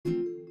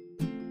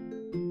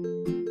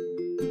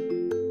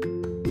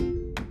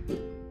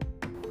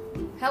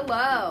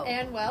Hello.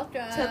 And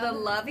welcome to the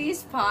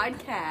Lovies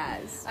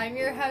Podcast. I'm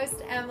your host,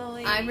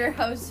 Emily. I'm your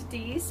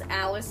hostess,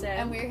 Allison.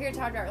 And we're here to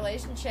talk about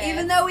relationships.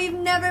 Even though we've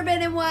never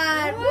been in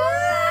one. Woo!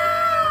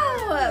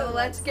 Woo!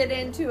 Let's get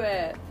into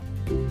it.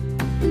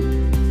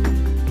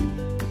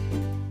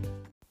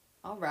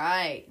 All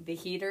right. The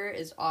heater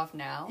is off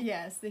now.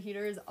 Yes, the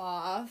heater is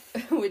off.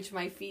 Which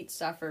my feet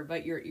suffer,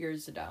 but your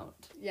ears don't.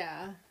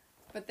 Yeah.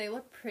 But they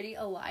look pretty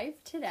alive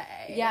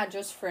today. Yeah,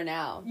 just for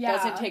now. Yeah.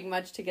 Doesn't take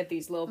much to get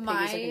these little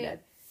piggies looking dead.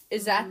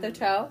 Is that the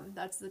toe?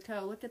 That's the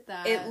toe. Look at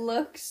that. It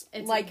looks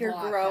like you're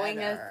growing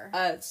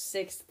a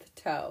sixth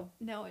toe.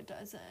 No, it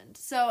doesn't.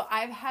 So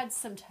I've had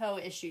some toe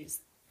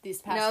issues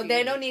these past No, few they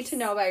weeks. don't need to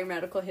know about your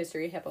medical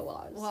history, HIPAA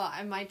laws. Well,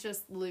 I might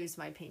just lose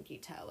my pinky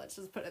toe. Let's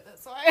just put it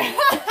this way.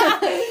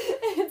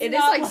 It is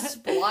like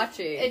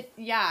splotchy.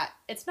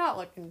 It's not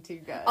looking too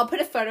good. I'll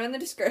put a photo in the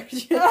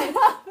description.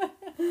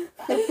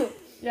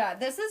 Yeah,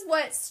 this is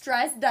what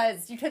stress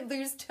does. You can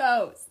lose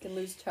toes. You can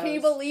lose toes. Can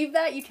you believe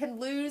that? You can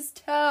lose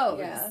toes.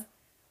 Yeah.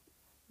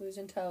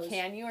 Losing toes.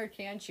 Can you or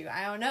can't you?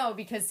 I don't know,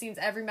 because it seems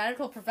every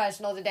medical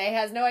professional today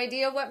has no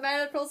idea what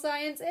medical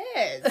science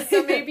is.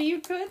 So maybe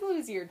you could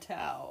lose your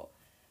toe.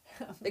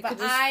 But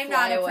I'm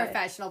not a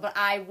professional, but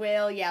I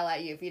will yell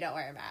at you if you don't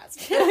wear a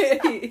mask.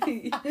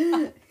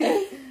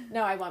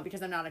 No, I won't,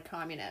 because I'm not a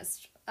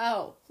communist.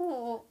 Oh.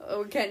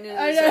 Okay,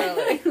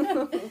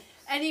 necessarily.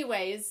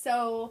 Anyways,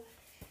 so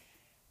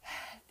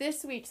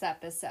this week's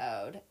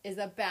episode is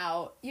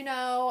about,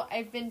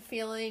 I've been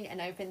feeling and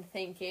I've been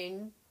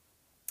thinking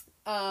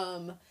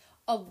a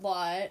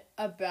lot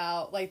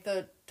about, like,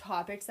 the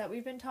topics that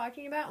we've been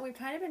talking about. And we've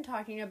kind of been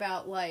talking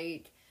about,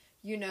 like,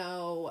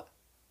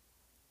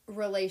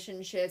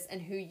 relationships and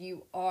who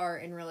you are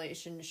in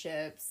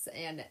relationships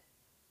and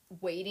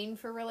waiting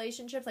for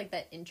relationships, like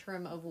that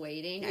interim of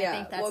waiting. Yeah, I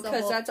think that's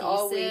because that's thesis.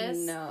 all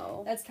we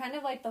know. That's kind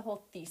of like the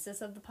whole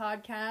thesis of the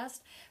podcast.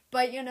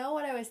 But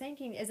what I was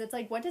thinking is, it's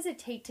like, what does it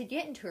take to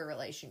get into a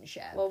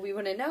relationship? Well, we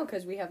wouldn't know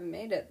because we haven't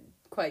made it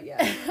quite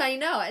yet. I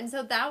know. And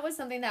so that was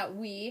something that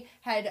we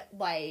had,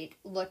 like,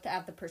 looked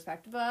at the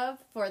perspective of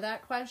for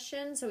that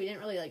question. So we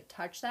didn't really, like,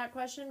 touch that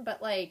question.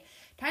 But, like,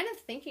 kind of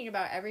thinking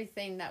about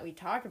everything that we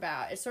talk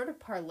about, it sort of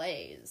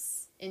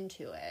parlays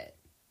into it,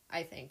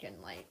 I think,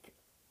 in, like,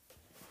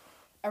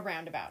 a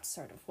roundabout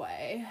sort of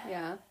way.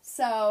 Yeah.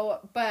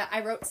 So, but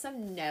I wrote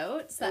some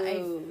notes that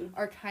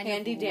are kind of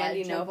handy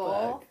dandy legible.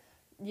 notebook.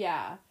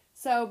 Yeah.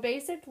 So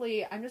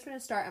basically, I'm just going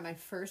to start at my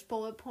first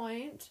bullet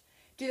point.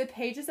 Do the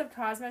pages of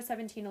Cosmo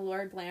 17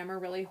 Allure Glamour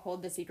really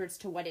hold the secrets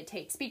to what it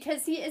takes?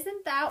 Because,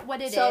 isn't that what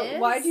it is? So,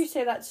 why did you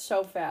say that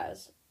so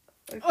fast?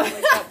 I feel like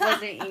that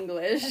wasn't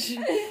English.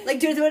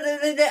 Like,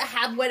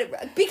 have what it...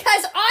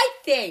 Because I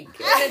think!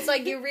 And it's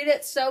like, you read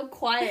it so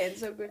quiet and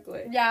so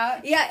quickly. Yeah.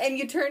 Yeah, and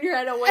you turn your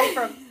head away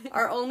from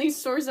our only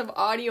source of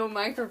audio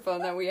microphone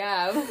that we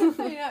have.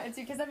 Yeah, it's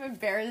because I'm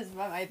embarrassed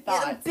by my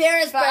thoughts. You're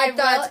embarrassed by my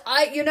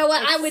thoughts. You know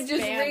what? I would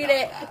just read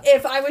it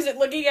if I wasn't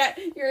looking at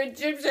your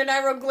Egyptian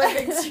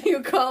hieroglyphics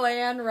you call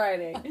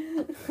handwriting.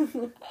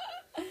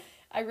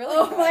 I really...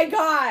 Oh my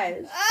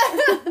gosh!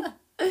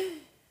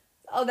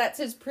 Oh, that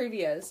says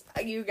previous.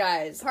 You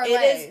guys.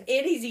 Parlay.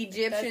 It is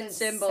Egyptian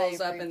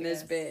symbols up in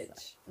this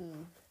bitch.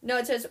 No,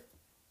 it says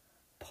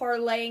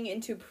parlaying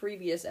into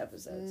previous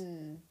episodes.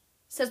 It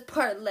says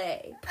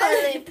parlay.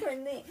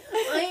 Parlay.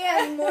 I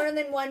have more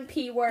than one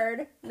P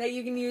word that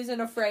you can use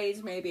in a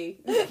phrase, maybe.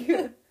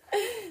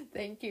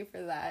 Thank you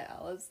for that,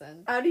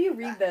 Allison. How do you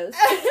read this?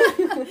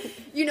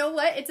 You know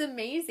what? It's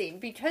amazing,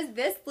 because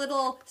this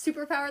little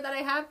superpower that I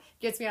have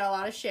gets me out a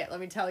lot of shit,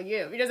 let me tell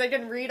you. Because I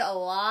can read a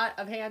lot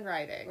of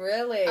handwriting.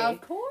 Really? Of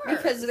course.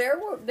 Because there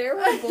were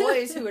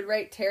boys who would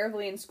write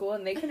terribly in school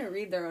and they couldn't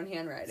read their own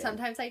handwriting.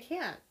 Sometimes I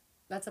can't.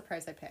 That's the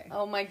price I pay.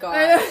 Oh my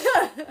gosh.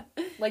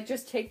 Like,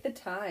 just take the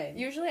time.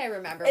 Usually I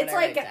remember what it's I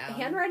like write down.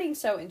 handwriting's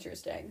so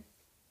interesting.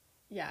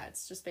 Yeah,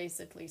 it's just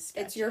basically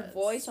sketches. It's your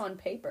voice on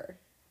paper.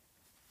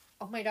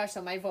 Oh my gosh,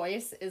 so my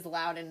voice is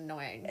loud and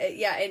annoying.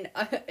 Yeah, and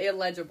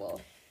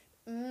illegible.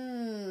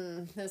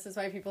 This is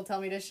why people tell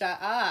me to shut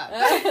up.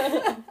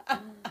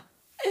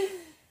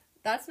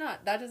 That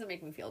doesn't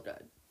make me feel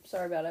good.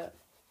 Sorry about it.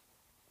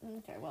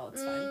 Okay, well,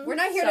 it's fine. We're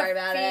not here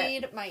to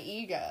feed my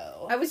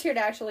ego. I was here to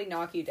actually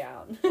knock you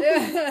down.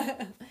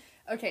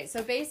 Okay,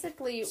 so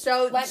basically,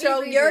 so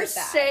you're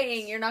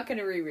saying you're not going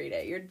to reread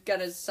it. You're going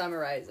to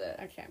summarize it.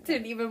 Okay. To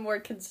an even more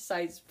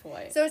concise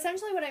point. So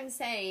essentially what I'm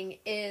saying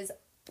is,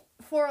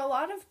 for a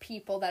lot of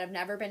people that have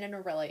never been in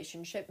a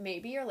relationship,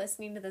 maybe you're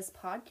listening to this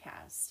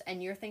podcast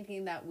and you're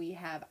thinking that we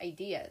have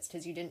ideas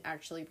because you didn't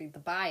actually read the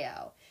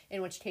bio,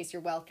 in which case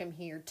you're welcome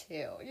here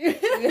too.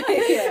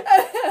 Yeah.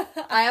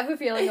 I have a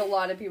feeling a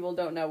lot of people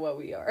don't know what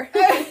we are.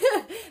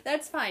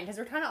 That's fine, because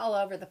we're kind of all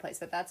over the place,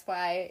 but that's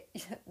why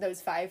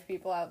those 5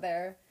 people out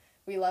there,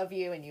 we love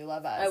you and you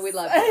love us. We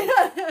love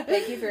you.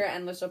 Thank you for your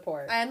endless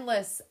support.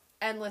 Endless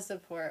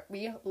support.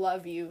 We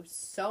love you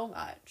so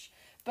much.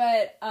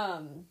 But,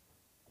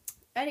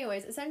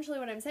 anyways, essentially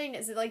what I'm saying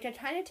is, like, it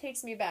kind of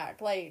takes me back.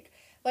 Like,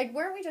 Like,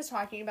 weren't we just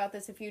talking about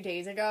this a few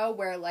days ago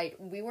where, like,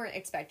 we weren't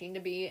expecting to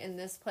be in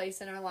this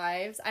place in our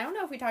lives? I don't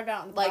know if we talked about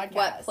it on the podcast. Like,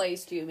 what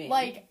place do you mean?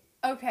 Like,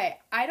 okay,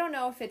 I don't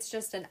know if it's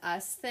just an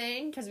us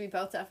thing, because we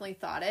both definitely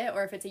thought it,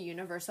 or if it's a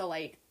universal,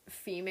 like,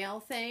 female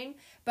thing,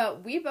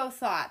 but we both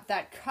thought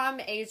that come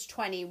age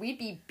 20, we'd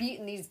be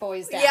beating these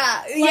boys down.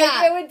 Yeah, like,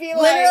 yeah. It would be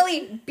like...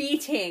 literally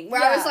beating.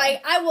 Where I Yeah. was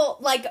like, I will,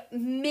 like,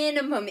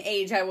 minimum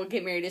age I will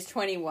get married is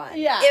 21.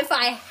 Yeah. If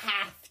I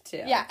have to.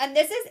 Yeah, and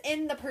this is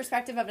in the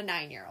perspective of a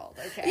 9-year-old,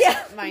 okay?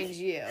 Yeah. Mind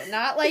you.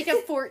 Not like a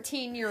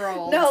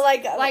 14-year-old. No,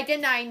 like a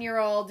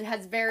 9-year-old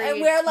has very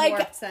and we're like,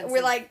 warped sense we're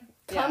of- like,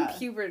 come yeah.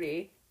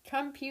 puberty.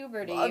 Come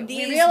puberty.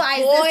 These we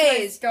realize boys,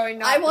 this is going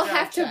not I will the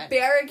have to direction.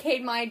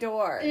 barricade my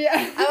door. Yeah.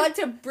 I want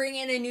to bring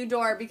in a new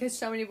door because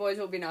so many boys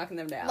will be knocking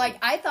them down. Like,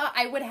 I thought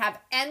I would have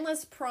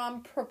endless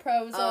prom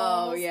proposals.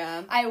 Oh,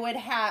 yeah. I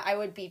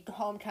would be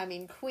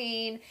homecoming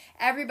queen.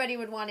 Everybody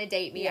would want to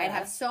date me. Yeah. I'd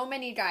have so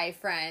many guy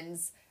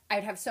friends.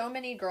 I'd have so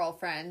many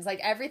girlfriends. Like,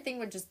 everything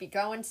would just be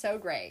going so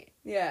great.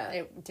 yeah.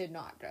 It did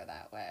not go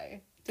that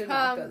way. Did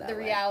not go that the way.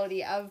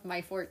 reality of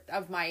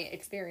my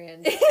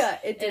experience Yeah,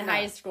 it did in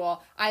high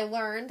school. I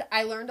learned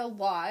a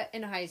lot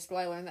in high school.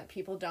 I learned that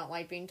people don't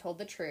like being told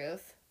the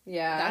truth.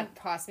 Yeah. That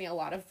cost me a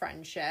lot of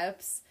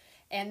friendships.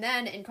 And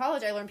then in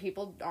college, I learned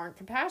people aren't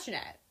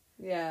compassionate.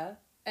 Yeah.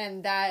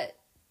 And that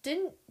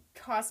didn't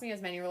cost me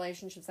as many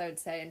relationships, I would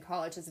say, in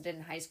college as it did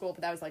in high school.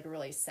 But that was, like, a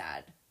really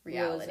sad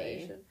reality.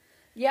 Realization.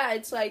 Yeah,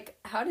 it's like,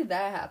 how did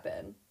that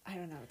happen? I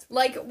don't know. It's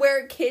Like,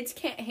 where kids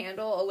can't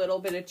handle a little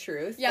bit of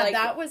truth. yeah, like,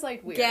 that was,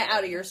 like, weird. get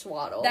out of your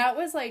swaddle. That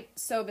was, like,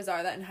 so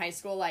bizarre that in high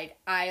school, like,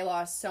 I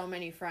lost so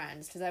many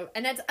friends.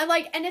 And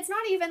it's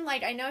not even,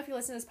 like, I know if you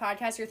listen to this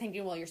podcast, you're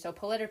thinking, well, you're so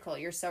political,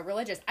 you're so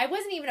religious. I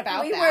wasn't even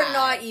about we that. were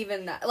not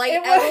even that. Like,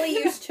 It was- Emily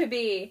used to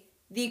be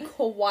the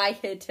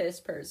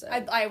quietest person.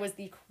 I was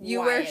the quietest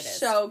You were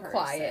so person.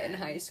 quiet in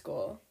high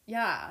school.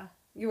 Yeah.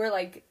 You were,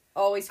 like,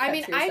 always kept I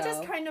mean, yourself. I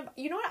just kind of,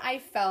 you know what I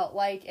felt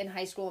like in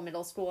high school,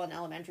 middle school, and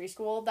elementary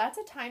school? That's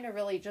a time to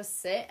really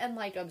just sit and,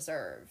 like,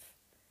 observe.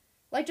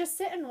 Like, just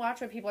sit and watch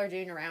what people are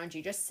doing around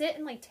you. Just sit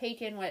and, like,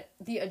 take in what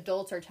the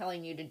adults are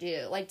telling you to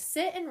do. Like,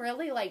 sit and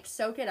really, like,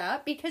 soak it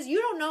up because you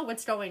don't know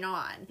what's going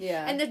on.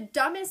 Yeah. And the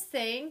dumbest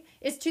thing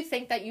is to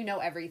think that you know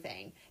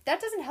everything.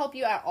 That doesn't help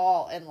you at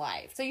all in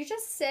life. So you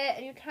just sit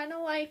and you kind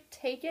of, like,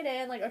 take it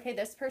in. Like, okay,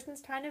 this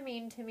person's kind of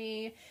mean to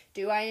me.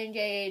 Do I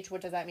engage?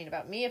 What does that mean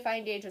about me if I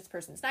engage? This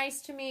person's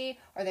nice to me.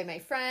 Are they my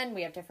friend?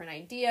 We have different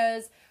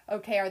ideas.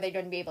 Okay, are they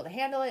going to be able to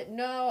handle it?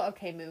 No.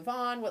 Okay, move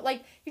on.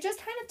 Like, you just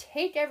kind of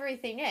take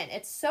everything in.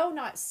 It's so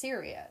not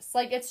serious.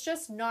 Like, it's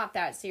just not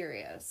that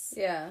serious.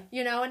 Yeah.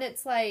 You know, and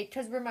it's like,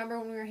 because remember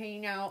when we were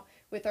hanging out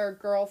with our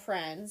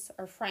girlfriends,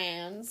 our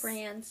friends,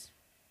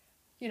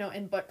 you know,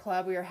 in book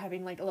club, we were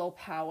having, like, a little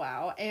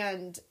powwow,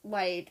 and,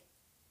 like,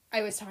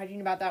 I was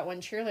talking about that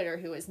one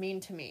cheerleader who was mean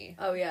to me.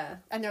 Oh, yeah.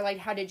 And they're like,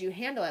 how did you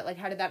handle it? Like,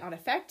 how did that not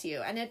affect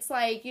you? And it's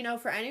like, you know,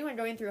 for anyone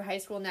going through high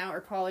school now or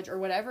college or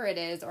whatever it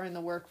is, or in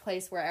the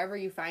workplace, wherever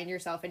you find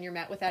yourself and you're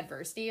met with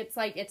adversity, it's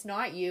like, it's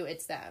not you,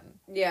 it's them.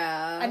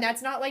 Yeah. And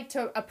that's not, like,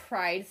 to a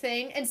pride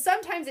thing. And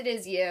sometimes it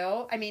is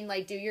you. I mean,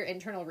 like, do your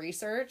internal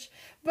research.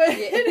 But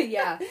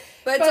yeah.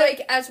 But,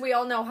 like, as we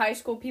all know, high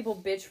school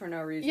people bitch for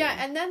no reason. yeah,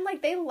 and then,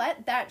 like, they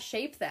let that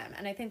shape them.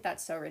 And I think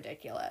that's so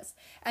ridiculous.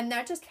 And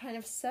that just kind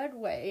of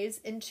segues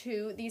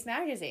into these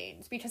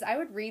magazines. Because I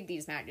would read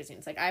these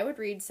magazines. Like, I would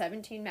read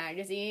 17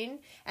 magazine,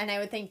 and I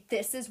would think,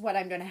 this is what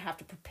I'm going to have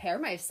to prepare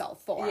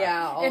myself for.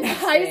 Yeah, all in these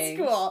high things.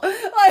 school.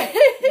 Like,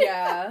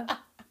 Yeah.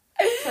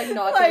 It's, like,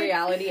 not the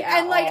reality at all.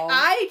 And, like,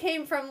 I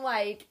came from,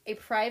 like, a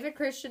private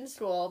Christian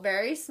school,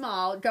 very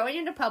small, going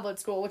into public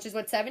school, which is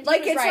what 17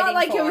 like, was it's writing not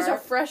like for. it was a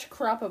fresh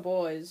crop of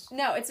boys.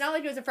 No, it's not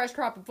like it was a fresh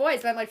crop of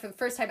boys, but I'm like, for the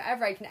first time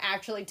ever, I can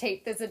actually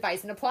take this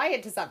advice and apply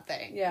it to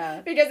something.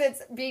 Yeah. Because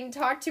it's being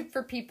talked to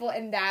for people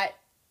in that,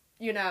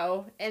 you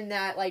know, in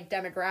that, like,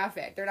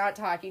 demographic. They're not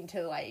talking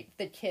to, like,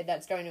 the kid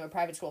that's going to a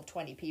private school of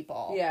 20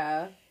 people.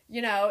 Yeah.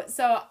 You know,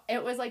 so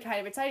it was, like, kind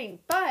of exciting.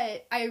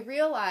 But I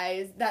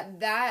realized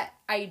that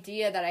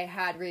idea that I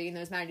had reading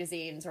those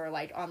magazines or,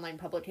 like, online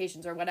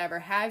publications or whatever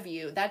have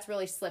you, that's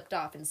really slipped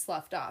off and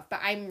sloughed off.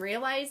 But I'm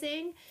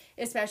realizing,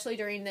 especially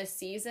during this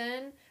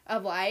season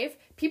of life,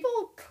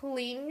 people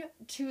cling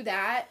to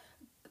that,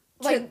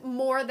 like,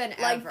 more than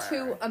ever. Like,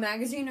 to a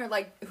magazine or,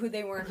 like, who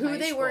they were in high school? Who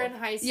they were in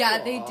high school.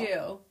 Yeah, they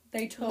do.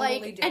 They totally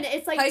Like, do. and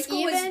it's, like, high school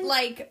even- is,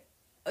 like,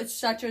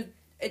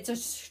 it's a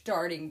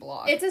starting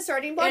block. It's a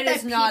starting block It that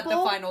is not the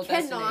people final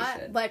cannot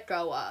destination. let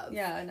go of.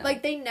 Yeah, I know.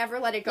 Like, they never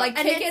let it go. Like,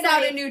 And kick it's it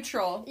out like- of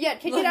neutral. Yeah,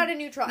 kick it out of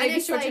neutral. Maybe and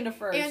it's switch like, into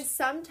first. And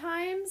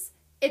sometimes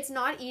it's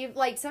not even,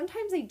 like,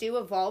 sometimes they do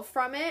evolve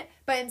from it,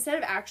 but instead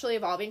of actually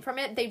evolving from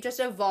it, they've just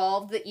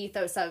evolved the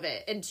ethos of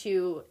it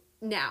into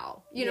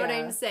now. You know what Yeah.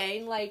 I'm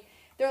saying? Like,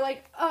 they're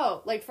like,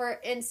 oh, like, for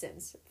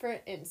instance,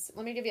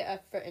 let me give you a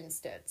for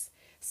instance.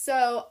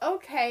 So,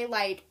 okay,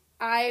 like,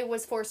 I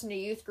was forced into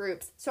youth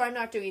groups, so I'm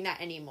not doing that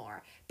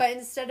anymore. But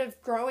instead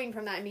of growing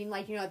from that, I mean,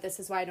 like, you know, this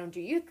is why I don't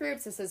do youth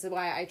groups. This is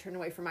why I turn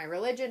away from my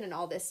religion and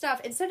all this stuff.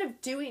 Instead of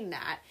doing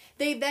that,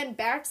 they then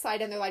backslide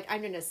and they're like,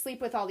 I'm going to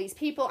sleep with all these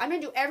people. I'm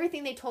going to do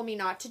everything they told me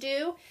not to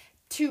do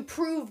to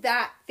prove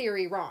that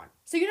theory wrong.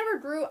 So you never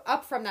grew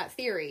up from that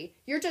theory.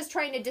 You're just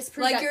trying to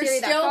disprove that theory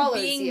that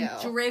follows you. You're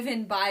still being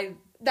driven by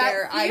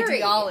their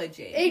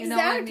ideology. Exactly. You know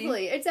what I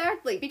mean?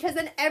 Exactly. Because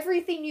then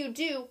everything you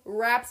do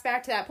wraps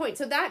back to that point.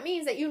 So that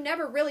means that you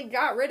never really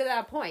got rid of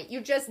that point.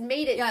 You just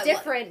made it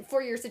different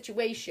for your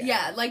situation.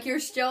 Yeah, like you're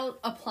still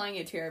applying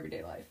it to your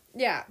everyday life.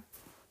 Yeah.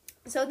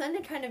 So then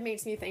it kind of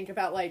makes me think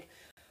about, like,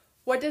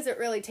 what does it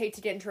really take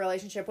to get into a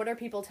relationship? What are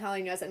people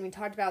telling us? And we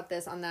talked about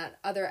this on that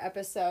other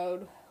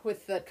episode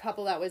with the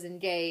couple that was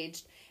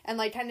engaged. And,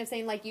 like, kind of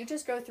saying, like, you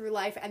just go through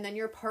life and then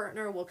your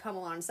partner will come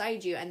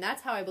alongside you. And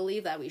that's how I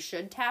believe that we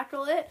should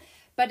tackle it.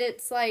 But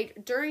it's,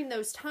 like, during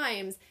those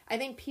times, I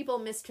think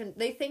people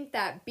they think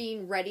that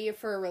being ready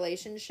for a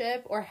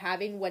relationship or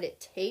having what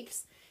it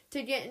takes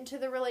to get into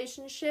the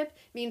relationship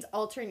means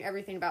altering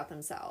everything about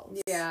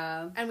themselves.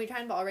 Yeah. And we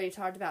kind of already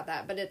talked about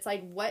that. But it's,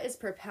 like, what is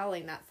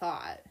propelling that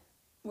thought?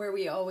 Where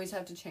we always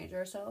have to change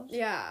ourselves?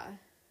 Yeah.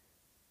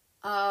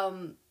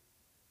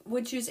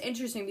 Which is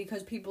interesting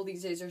because people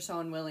these days are so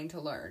unwilling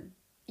to learn.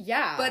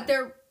 Yeah.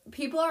 But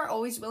people are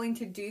always willing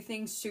to do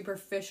things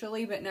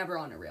superficially, but never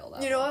on a real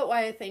level. You know what?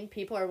 Why I think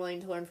people are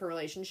willing to learn for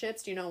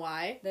relationships? Do you know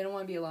why? They don't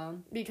want to be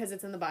alone. Because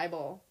it's in the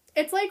Bible.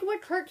 It's like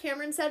what Kirk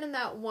Cameron said in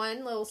that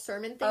one little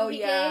sermon thing he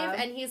gave.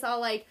 And he's all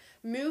like,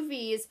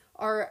 movies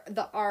are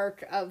the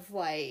arc of,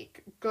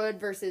 like, good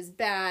versus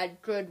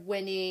bad, good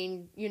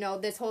winning, you know,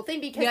 this whole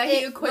thing. Because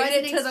he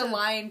equated it to the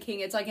Lion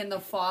King. It's like in the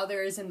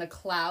Father is in the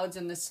clouds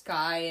in the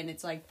sky, and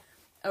it's like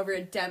a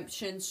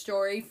redemption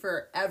story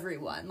for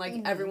everyone.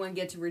 Like, everyone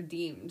gets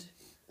redeemed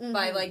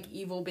by, like,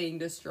 evil being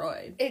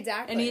destroyed.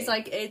 Exactly. And he's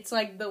like, it's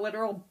like the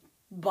literal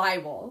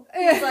Bible.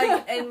 It's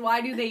like, and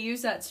why do they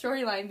use that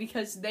storyline?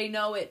 Because they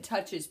know it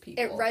touches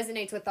people. It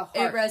resonates with the heart.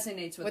 It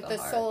resonates with the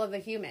heart. Soul of the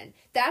human.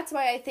 That's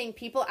why I think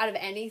people out of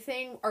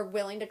anything are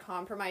willing to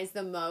compromise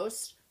the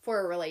most for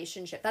a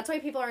relationship. That's why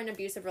people are in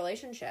abusive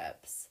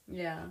relationships.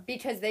 Yeah.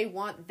 Because they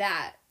want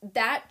that.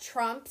 That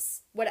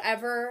trumps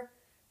whatever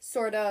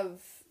sort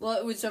of... Well,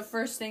 it was the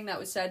first thing that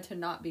was said to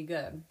not be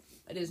good.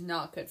 It is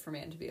not good for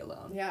man to be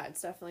alone. Yeah,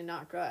 it's definitely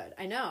not good.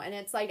 I know. And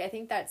it's like, I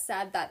think that's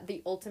sad that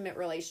the ultimate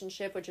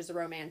relationship, which is a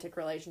romantic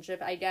relationship,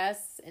 I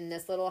guess, in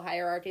this little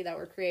hierarchy that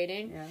we're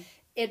creating,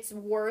 it's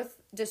worth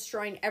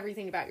destroying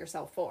everything about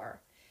yourself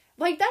for.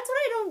 Like, that's what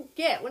I don't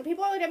get. When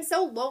people are like, I'm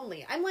so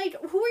lonely. I'm like,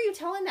 who are you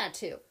telling that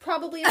to?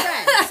 Probably a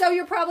friend. So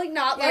you're probably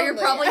not lonely. Yeah, you're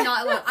probably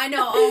not lonely. I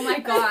know. Oh my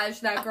gosh.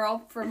 That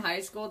girl from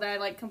high school that I,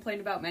 like,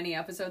 complained about many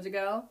episodes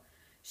ago.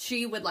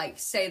 She would, like,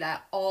 say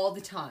that all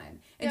the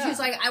time. And she was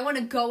like, I want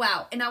to go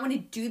out and I want to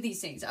do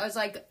these things. I was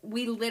like,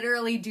 we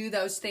literally do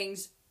those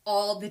things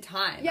all the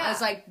time. Yeah. I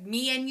was like,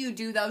 me and you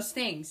do those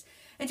things.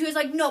 And she was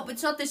like, no, but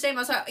it's not the same.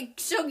 I was like,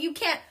 so you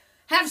can't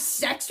have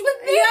sex with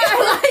me?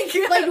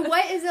 Yeah. like,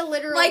 what is a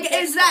literal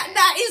difference? Is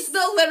that is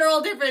the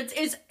literal difference,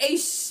 is a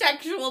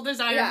sexual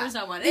desire for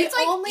someone. It's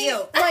like,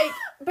 ew.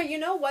 But you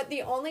know what?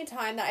 The only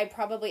time that I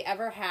probably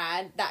ever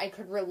had that I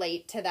could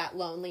relate to that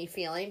lonely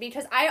feeling,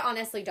 because I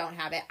honestly don't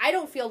have it. I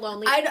don't feel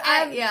lonely ever.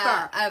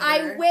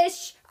 I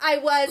wish I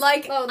was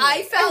like lonely.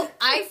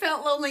 I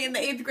felt lonely in the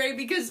 8th grade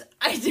because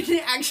I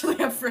didn't actually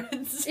have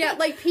friends. Yeah,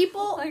 like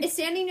people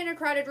standing in a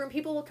crowded room,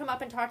 people will come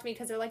up and talk to me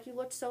because they're like, you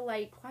look so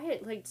like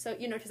quiet, like so,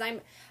 you know, because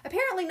I'm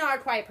apparently not a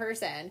quiet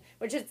person,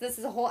 this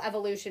is a whole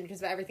evolution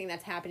because of everything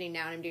that's happening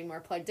now, and I'm doing more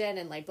plugged in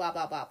and like blah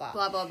blah blah blah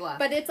blah blah blah.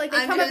 But it's like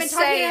they come up and talk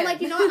to me, and I'm like,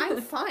 you know what?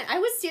 I'm fine. I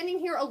was standing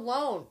here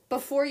alone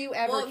before you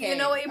ever came. You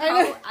know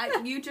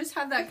what? You just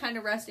have that kind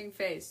of resting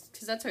face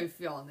because that's how you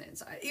feel on the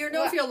inside. You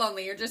don't feel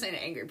lonely. You're just an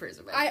angry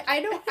person.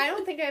 I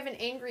don't think I have an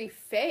angry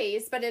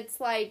face, but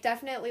it's like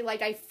definitely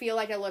like I feel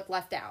like I look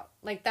left out.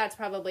 Like that's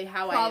probably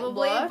how I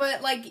look.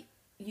 But like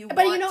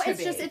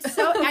it's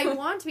so I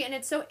want to be, and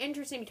it's so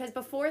interesting because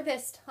before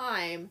this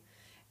time.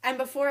 And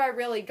before I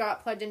really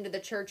got plugged into the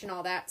church and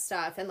all that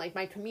stuff, and like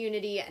my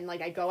community, and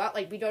like I go out,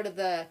 like we go to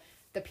the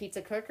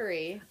pizza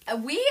cookery.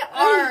 We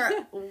are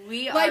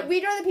like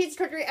we go to the pizza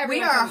cookery.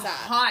 Everyone comes out.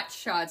 Hot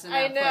shots in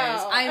that place.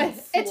 I am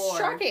floored. It's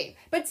shocking,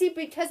 but see,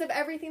 because of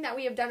everything that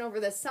we have done over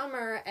the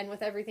summer and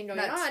with everything going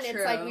on,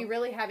 it's like we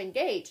really have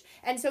engaged.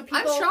 And so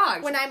people,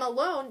 when I'm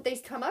alone, they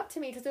come up to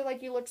me because they're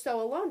like, "You look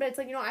so alone." But it's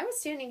like, you know, I was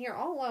standing here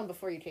all alone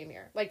before you came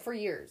here, like for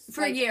years.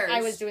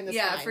 I was doing this.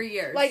 Yeah, for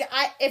years. Like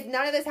if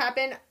none of this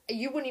happened,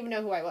 you wouldn't even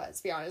know who I was.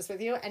 To be honest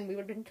with you, and we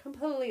would have been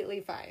completely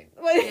fine.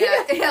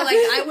 Yeah, like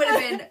I would have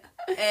been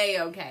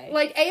A-okay.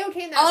 Like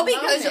A-okay in that moment.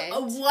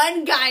 All because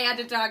one guy had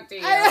to talk to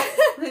you.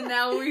 And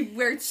now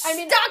we're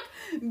stuck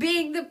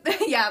being the...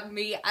 Yeah,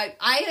 me.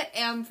 I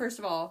am, first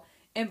of all,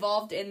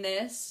 involved in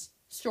this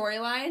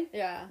storyline.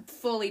 Yeah.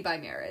 Fully by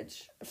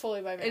marriage. Fully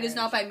by marriage. It is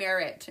not by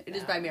merit. It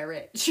is by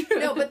marriage.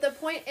 No, but the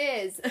point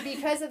is,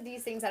 because of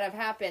these things that have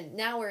happened,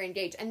 now we're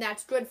engaged. And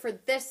that's good for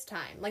this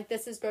time. Like,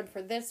 this is good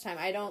for this time.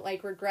 I don't,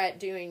 like, regret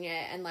doing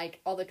it. And,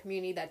 like, all the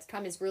community that's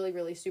come is really,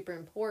 really super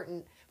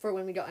important for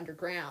when we go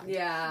underground.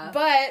 Yeah.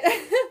 But...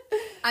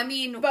 I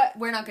mean, but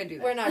we're not going to do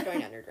that. We're not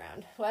going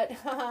underground. What?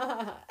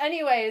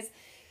 Anyways...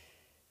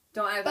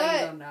 Don't act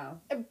like you don't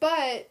know.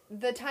 But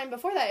the time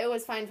before that, it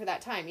was fine for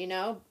that time, you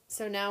know?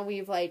 So now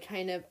we've, like,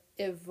 kind of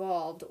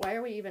evolved. Why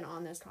are we even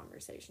on this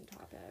conversation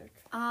topic?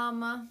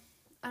 I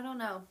don't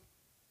know.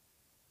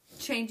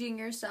 Changing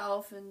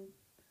yourself, and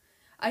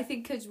I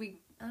think because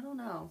I don't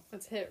know.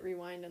 Let's hit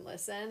rewind and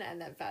listen,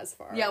 and then fast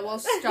forward. Yeah, we'll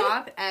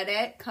stop,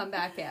 edit, come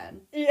back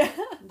in. Yeah.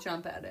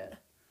 Jump at it.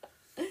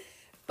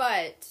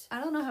 But...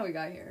 I don't know how we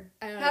got here.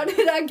 I don't know. How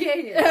did I get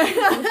here?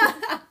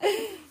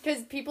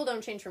 Because people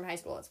don't change from high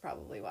school, that's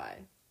probably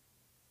why.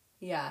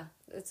 Yeah.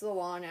 It's a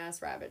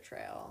long-ass rabbit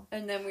trail.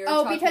 And then we were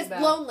talking because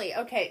about... lonely.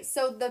 Okay,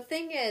 so the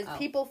thing is,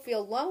 people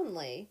feel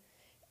lonely,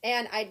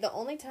 and the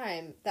only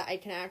time that I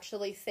can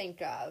actually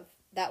think of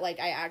that, like,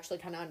 I actually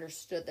kind of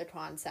understood the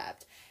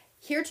concept,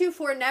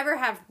 heretofore never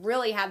have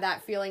really had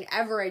that feeling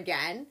ever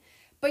again,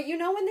 but you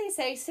know when they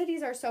say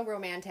cities are so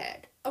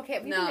romantic? Okay,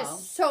 we've been to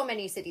so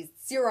many cities,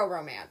 zero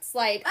romance.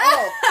 Like,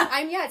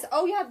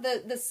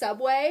 the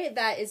subway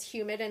that is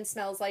humid and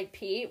smells like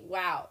pee.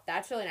 Wow,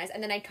 that's really nice.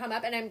 And then I come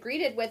up and I'm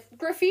greeted with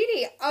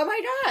graffiti. Oh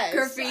my gosh.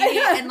 Graffiti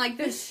and like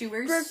the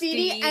sewer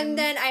graffiti, steam. And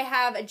then I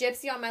have a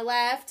gypsy on my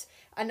left,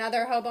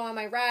 another hobo on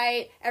my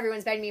right.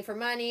 Everyone's begging me for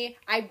money.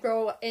 I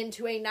go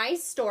into a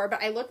nice store,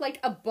 but I look like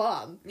a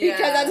bum because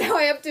that's how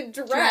I have to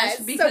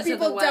dress so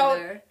people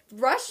don't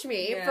rush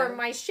me for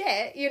my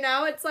shit. You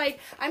know, it's like,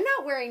 I'm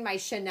not wearing my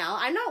Chanel.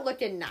 I'm not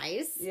looking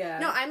nice. Yeah.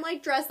 No, I'm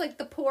like dressed like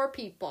the poor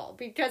people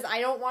because I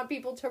don't want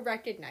people to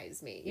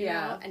recognize me. You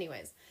know?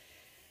 Anyways.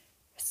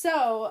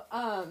 So,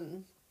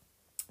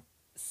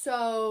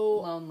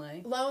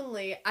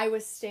 lonely. I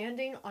was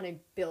standing on a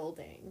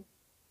building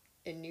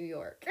in New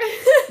York.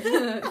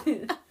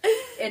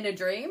 In a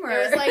dream? Or?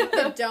 It was like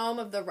the Dome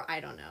of the...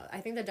 I don't know.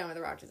 I think the Dome of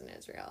the Rock is in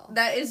Israel.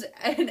 That is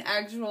an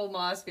actual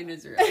mosque in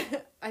Israel.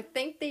 I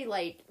think they,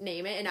 like,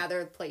 name it in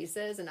other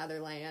places, in other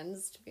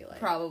lands, to be like...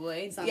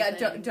 Probably. Something.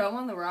 Yeah, Dome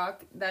on the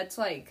Rock, that's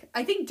like...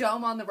 I think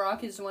Dome on the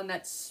Rock is the one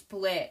that's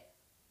split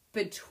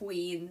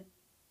between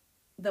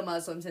the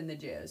Muslims and the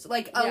Jews.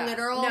 Like, a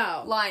literal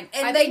line.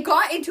 And they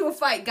got into a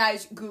fight.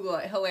 Guys, Google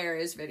it.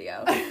 Hilarious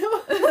video.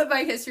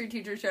 My history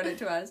teacher showed it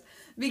to us.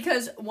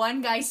 Because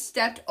one guy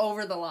stepped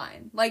over the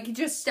line. Like, he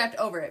just stepped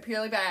over it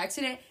purely by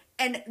accident.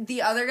 And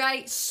the other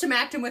guy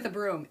smacked him with a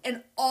broom.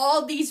 And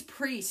all these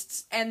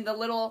priests and the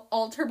little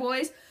altar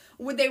boys,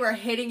 they were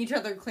hitting each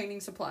other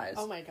cleaning supplies.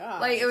 Oh my god.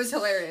 Like, it was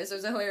hilarious. It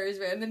was a hilarious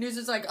video. And the news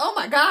is like, oh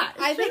my god.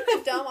 I think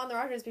the Dome on the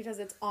Rock is because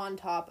it's on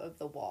top of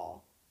the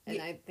wall. And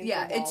I think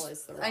the wall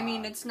is the rock. I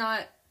mean, it's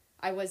not...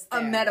 I was there,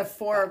 a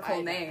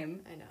metaphorical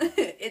name. I know.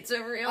 It's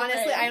a real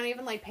Honestly, name. I don't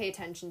even, like, pay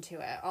attention to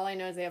it. All I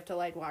know is they have to,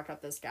 like, walk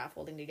up the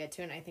scaffolding to get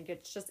to it, and I think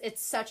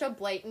it's such a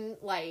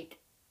blatant, like,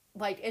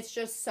 it's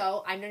just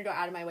so, I'm gonna go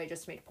out of my way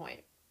just to make a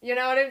point. You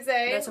know what I'm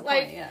saying? That's a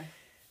point, yeah.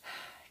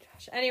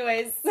 Gosh,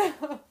 anyways.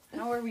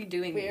 How are we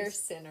doing We're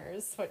this?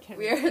 sinners. What can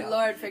we do?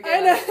 Lord,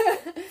 forgive us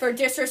for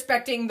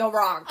disrespecting the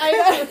Rock.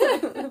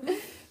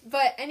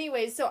 But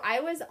anyways, so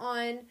I was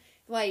on...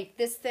 like,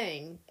 this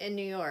thing in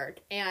New York,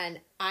 and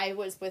I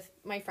was with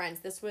my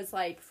friends. This was,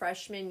 like,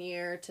 freshman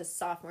year to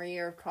sophomore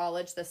year of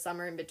college, the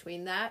summer in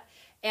between that,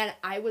 and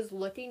I was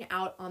looking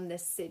out on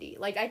this city.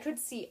 Like, I could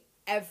see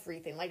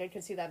everything. Like, I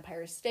could see the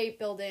Empire State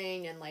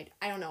Building and, like,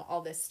 I don't know,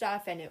 all this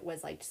stuff, and it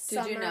was, like,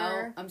 summer. Did you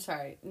know, I'm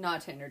sorry,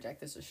 not to interject,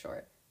 this is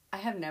short, I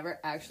have never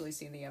actually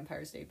seen the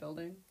Empire State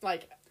Building.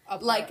 Like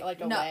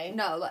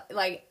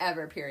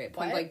ever, period.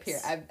 Point blank,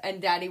 period.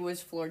 And Daddy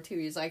was floored too.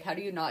 He's like, how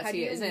do you not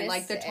see it? Isn't it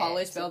like the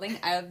tallest building?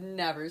 I have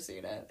never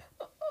seen it.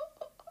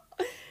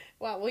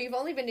 Wow, well, you've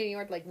only been to New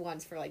York, like,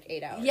 once for, like,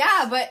 8 hours.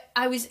 Yeah, but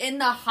I was in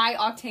the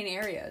high-octane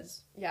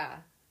areas. Yeah.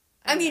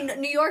 I mean,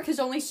 New York is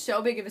only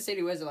so big of a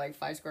city. Was it, like,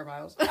 5 square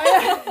miles?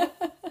 The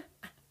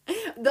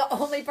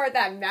only part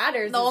that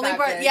matters. The only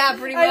part, yeah,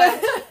 pretty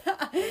much.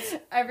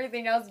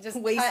 Everything else just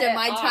wasted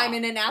my time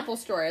in an Apple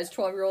store, as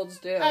 12-year-olds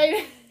do.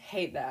 I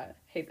hate that.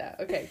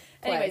 Okay.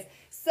 Anyways,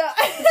 so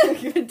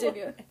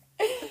continue.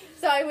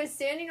 So I was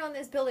standing on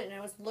this building and I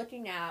was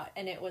looking out,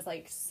 and it was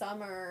like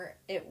summer.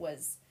 It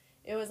was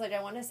like,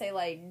 I want to say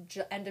like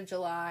end of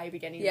July,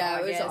 beginning of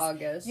August. Yeah, it was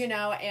August. You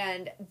know,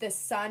 and the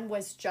sun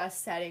was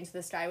just setting, so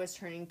the sky was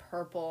turning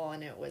purple,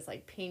 and it was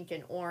like pink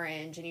and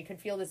orange, and you could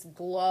feel this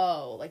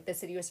glow. Like, the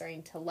city was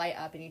starting to light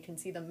up, and you can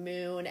see the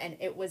moon, and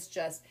it was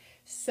just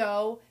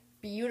so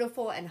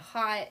beautiful and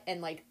hot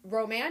and, like,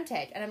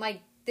 romantic. And I'm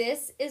like,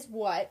 this is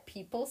what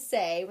people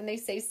say when they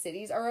say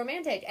cities are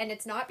romantic. And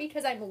it's not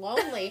because I'm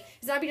lonely.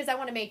 It's not because I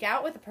want to make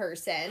out with a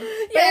person.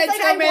 Yeah, it's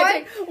like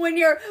romantic when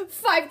you're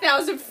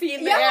 5,000 feet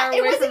in the air.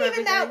 It wasn't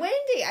even that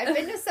windy. I've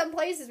been to some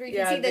places where you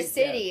can see the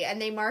city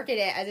and they market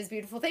it as this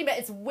beautiful thing, but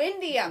it's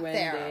windy up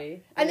there.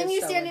 And then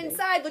you stand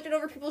inside looking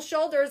over people's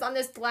shoulders on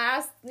this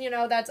glass,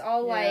 that's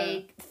all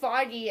like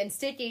foggy and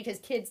sticky because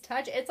kids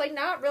touch it. It's like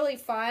not really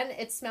fun.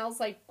 It smells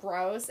like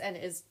gross and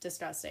is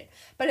disgusting.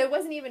 But it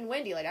wasn't even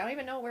windy. Like, I don't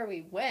even know where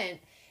we went,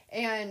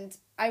 and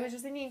I was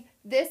just thinking,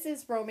 this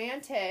is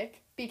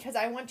romantic because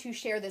I want to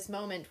share this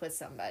moment with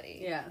somebody.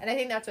 Yeah. And I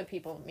think that's what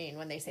people mean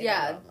when they say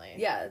they're lonely.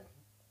 Yeah.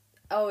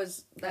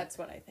 That's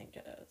what I think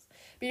it is.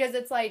 Because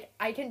it's like,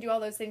 I can do all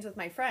those things with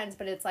my friends,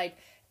 but it's like,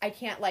 I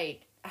can't,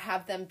 like,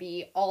 have them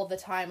be all the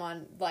time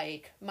on,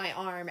 like, my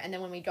arm, and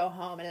then when we go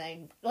home, and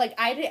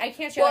I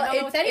can't share that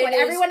moment with anyone.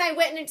 Everyone I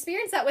went and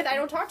experienced that with, I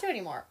don't talk to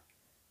anymore.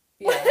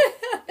 Yeah,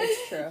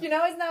 it's true.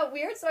 Isn't that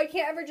weird? So I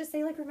can't ever just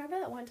say, like, remember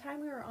that one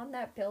time we were on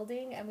that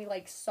building and we,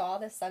 like, saw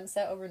the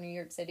sunset over New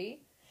York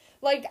City?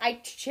 Like, I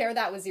share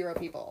that with 0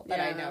 people that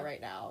I know right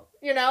now.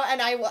 And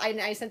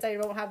I since I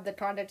don't have the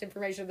contact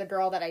information of the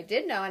girl that I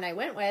did know and I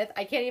went with,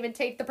 I can't even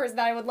take the person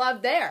that I would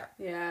love there.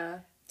 Yeah.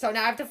 So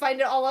now I have to find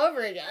it all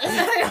over again.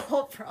 That's my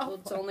whole problem. Well,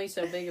 it's only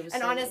so big of a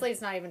city. And honestly,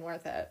 it's not even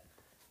worth it.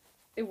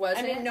 It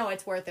wasn't? I mean, no,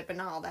 it's worth it, but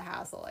not all the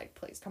hassle. Like,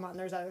 please, come on,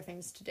 there's other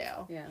things to do.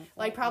 Yeah.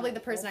 Like, probably the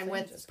person I'm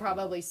with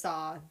probably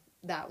saw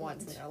that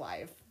once in their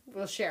life.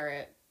 We'll share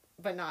it,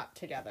 but not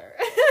together.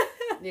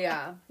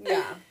 Yeah,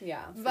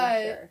 for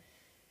sure.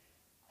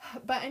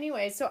 But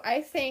anyway, so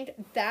I think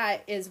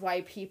that is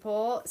why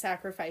people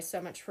sacrifice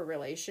so much for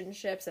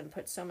relationships and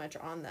put so much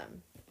on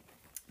them.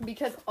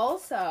 Because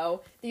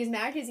also, these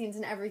magazines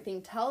and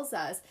everything tells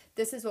us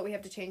this is what we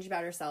have to change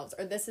about ourselves,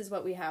 or this is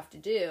what we have to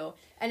do.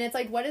 And it's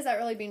like, what is that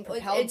really being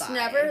propelled by? It's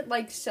never,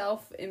 like,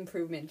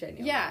 self-improvement,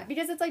 genuinely. Yeah,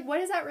 because it's like, what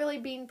is that really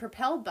being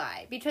propelled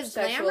by? Because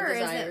sexual glamour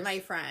desires. isn't my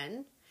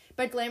friend.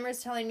 But glamour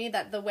is telling me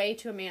that the way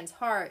to a man's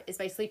heart is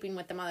by sleeping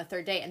with them on the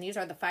 3rd date. And these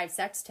are the 5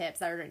 sex tips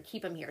that are going to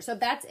keep him here. So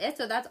that's it.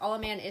 So that's all a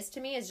man is to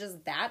me, is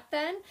just that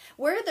then?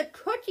 Where are the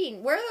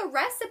cooking? Where are the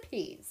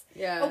recipes?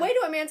 Yeah. A way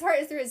to a man's heart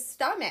is through his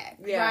stomach,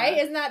 right?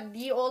 Isn't that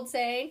the old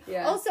saying?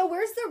 Yeah. Also,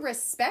 where's the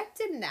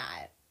respect in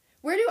that?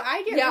 Where do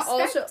I get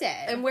respected? Also,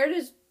 and where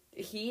does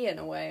he, in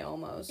a way,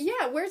 almost?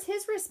 Yeah, where's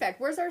his respect?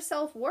 Where's our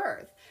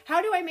self-worth?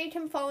 How do I make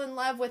him fall in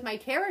love with my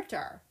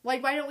character?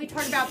 Like, why don't we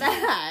talk about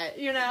that,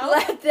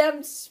 Let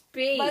them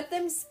speak. Let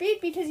them speak,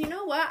 because you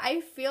know what?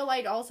 I feel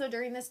like also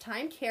during this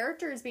time,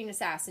 character is being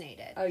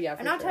assassinated. Oh, yeah,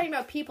 I'm not talking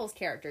about people's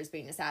characters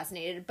being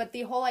assassinated, but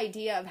the whole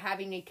idea of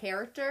having a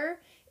character,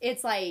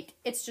 it's like,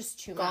 it's just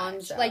too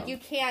much. Like, you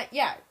can't,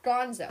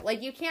 gonzo.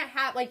 Like, you can't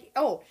have, like,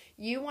 oh,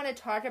 you want to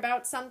talk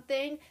about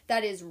something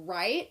that is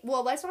right?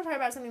 Well, let's not talk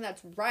about something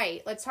that's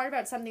right. Let's talk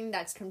about something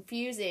that's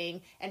confusing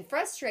and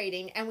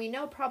frustrating, and we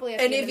know probably at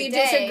the end of the day... And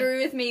if you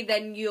disagree with me,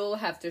 then you'll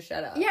have to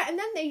shut up. Yeah, and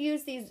then they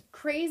use these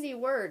crazy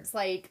words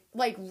like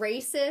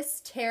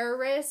racist,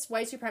 terrorist,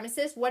 white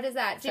supremacist. What does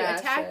that do?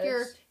 Fascist. Attack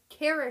your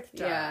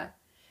character. Yeah.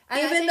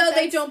 And even though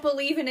they don't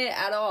believe in it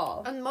at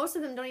all. And most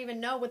of them don't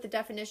even know what the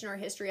definition or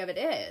history of it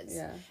is.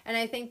 Yeah. And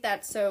I think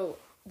that's so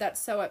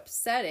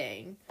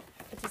upsetting.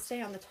 But to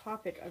stay on the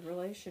topic of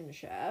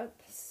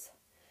relationships,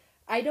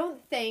 I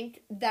don't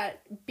think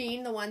that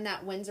being the one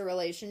that wins a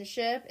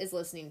relationship is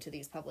listening to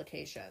these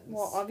publications.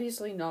 Well,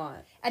 obviously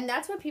not. And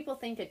that's what people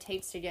think it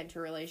takes to get into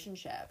a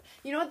relationship.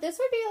 You know what? This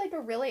would be, like,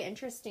 a really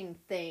interesting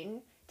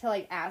thing to,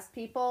 like, ask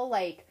people.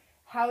 Like,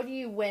 how do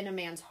you win a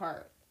man's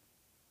heart?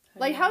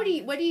 Like,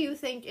 what do you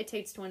think it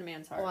takes to win a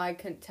man's heart? Well, I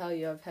couldn't tell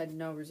you. I've had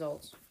no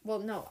results. Well,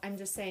 no, I'm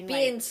just saying,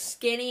 being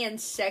skinny and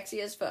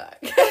sexy as fuck.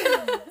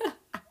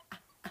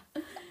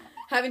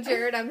 Haven't you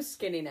heard? I'm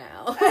skinny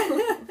now.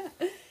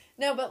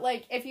 No, but,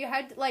 like, if you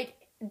had, like,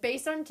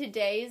 based on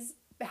today's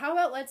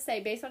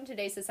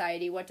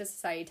society, what does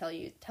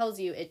society tells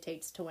you it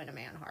takes to win a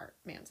man's heart?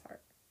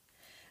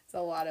 It's a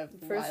lot of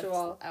First of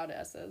all, out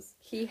S's.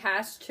 He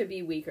has to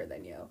be weaker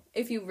than you.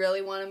 If you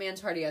really want a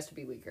man's heart, he has to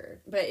be weaker.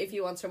 But if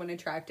you want someone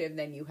attractive,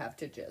 then you have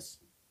to just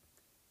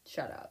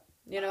shut up.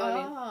 You know what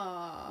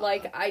I mean?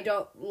 Like, I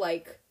don't,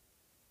 like,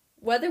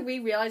 whether we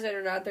realize it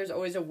or not, there's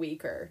always a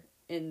weaker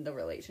in the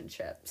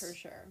relationships. For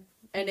sure.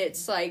 And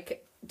it's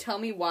like, tell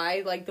me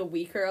why, like, the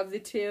weaker of the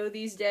two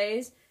these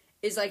days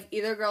is, like,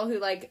 either a girl who,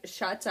 like,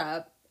 shuts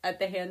up at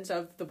the hands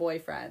of the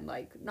boyfriend.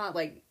 Like, not,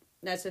 like,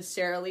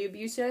 necessarily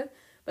abusive,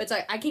 but it's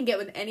like, I can get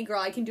with any girl,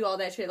 I can do all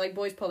that shit. Like,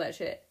 boys pull that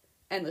shit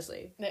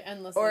endlessly. They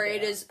endlessly Or do.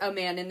 it is a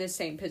man in the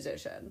same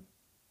position.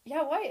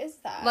 Yeah, why is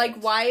that?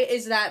 Like, why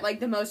is that, like,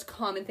 the most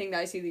common thing that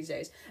I see these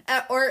days?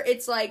 Or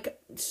it's,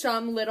 like,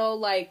 some little,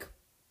 like,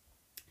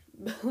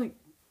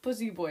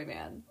 pussy boy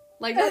man.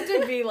 Like, not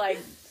to be, like,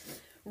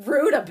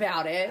 rude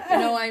about it, you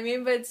know what I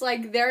mean? But it's,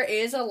 like, there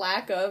is a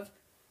lack of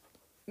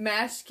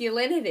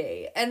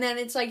masculinity. And then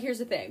it's like, here's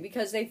the thing,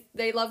 because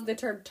they love the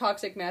term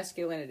toxic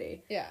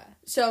masculinity. Yeah.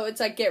 So it's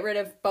like, get rid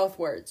of both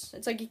words.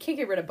 It's like, you can't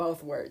get rid of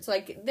both words.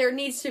 Like, there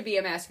needs to be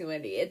a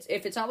masculinity.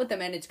 If it's not with the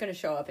men, it's going to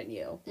show up in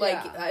you.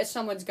 Like,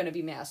 someone's going to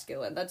be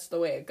masculine. That's the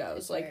way it goes.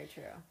 It's like, very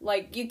true.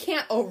 Like, you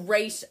can't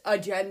erase a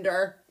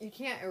gender. You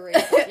can't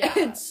erase it. Yeah.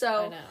 And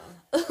so,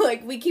 I know.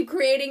 like, we keep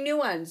creating new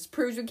ones.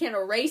 Proves we can't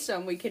erase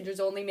them. We can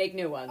just only make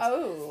new ones.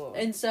 Oh.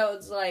 And so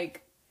it's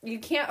like, you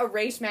can't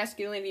erase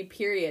masculinity,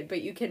 period,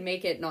 but you can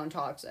make it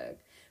non-toxic.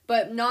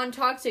 But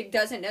non-toxic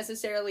doesn't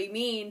necessarily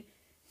mean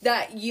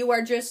that you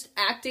are just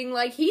acting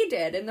like he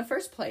did in the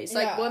first place.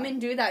 Like, women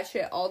do that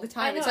shit all the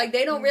time. It's like,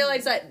 they don't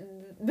realize that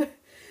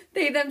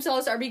they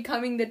themselves are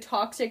becoming the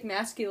toxic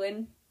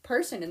masculine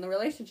person in the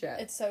relationship.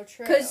 It's so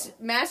true. Because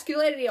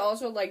masculinity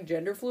also, like,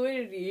 gender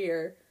fluidity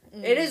here,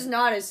 it is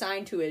not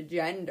assigned to a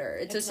gender.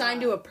 It's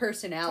assigned to a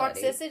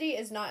personality. Toxicity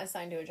is not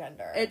assigned to a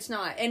gender. It's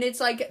not. And it's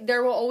like,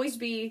 there will always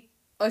be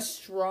a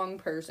strong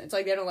person. It's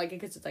like, they don't like it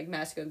because it's like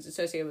masculine's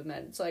associated with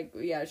men. It's like,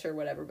 yeah, sure,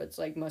 whatever, but it's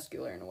like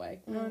muscular in a way.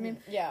 You know what I mean?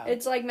 Yeah.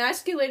 It's like,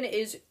 masculine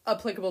is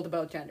applicable to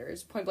both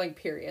genders. Point blank,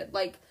 period.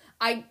 Like,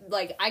 I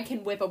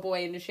can whip a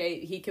boy into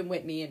shape, he can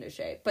whip me into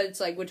shape. But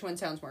it's like, which one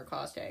sounds more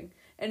costing?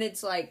 And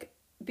it's like,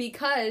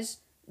 because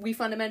we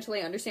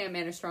fundamentally understand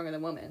man is stronger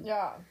than woman.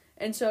 Yeah.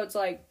 And so it's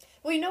like,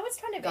 well, you know what's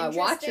kind of interesting?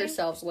 watch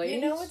yourselves, ladies.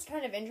 You know what's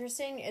kind of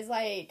interesting is,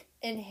 like,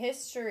 in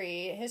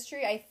history,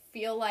 I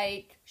feel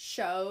like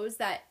shows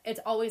that it's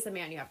always the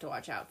man you have to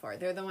watch out for.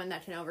 They're the one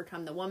that can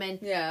overcome the woman,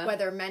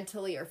 whether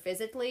mentally or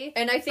physically.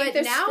 And I think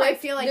I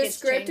feel like the it's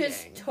script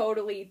changing. is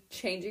totally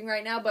changing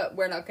right now, but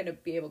we're not going to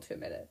be able to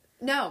admit it.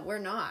 No, we're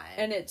not.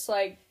 And it's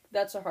like,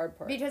 that's the hard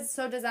part. Because,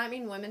 so does that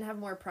mean women have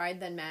more pride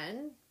than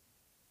men?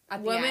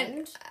 At the women,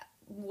 end?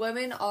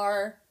 Women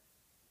are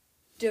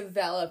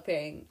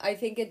developing. I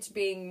think it's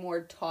being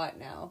more taught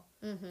now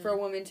for a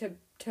woman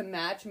to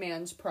match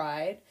man's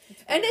pride.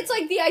 And it's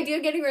like, the idea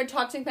of getting rid of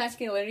toxic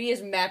masculinity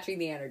is matching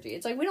the energy.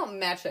 It's like, we don't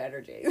match the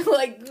energy.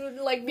 like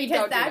we because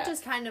don't that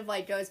just kind of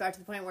like goes back to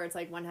the point where it's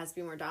like one has to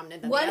be more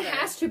dominant than one the other. One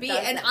has to be,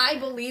 and I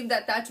believe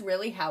that that's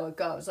really how it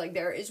goes. Like,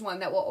 there is one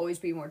that will always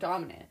be more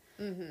dominant.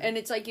 And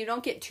it's like, you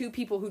don't get two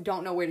people who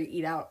don't know where to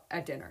eat out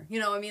at dinner.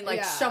 You know what I mean?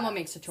 Like, someone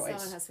makes a choice.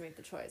 Someone has to make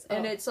the choice.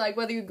 And it's like,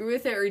 whether you agree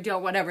with it or you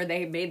don't, whatever,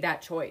 they made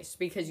that choice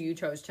because you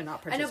chose to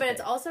not participate. I know, but it's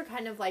also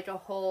kind of like a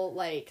whole,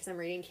 like, because I'm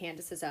reading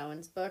Candace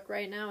Owens' book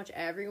right now, which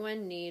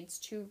everyone needs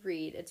to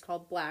read. It's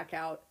called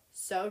Blackout.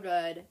 So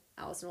good.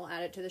 Allison will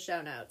add it to the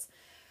show notes.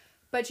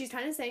 But she's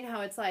kind of saying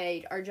how it's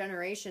like our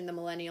generation, the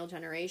millennial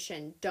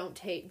generation, don't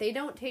take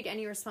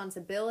any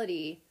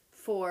responsibility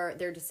for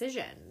their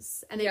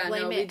decisions, and they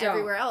blame it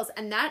everywhere else,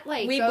 and that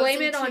like we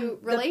blame it on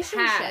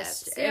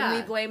relationships, and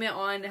we blame it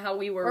on how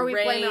we were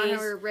raised, blame it on how we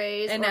were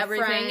raised, and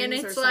everything. And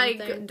it's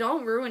like,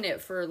 don't ruin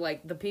it for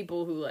like the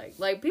people who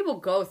like people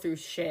go through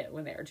shit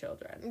when they are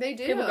children. They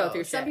do. People go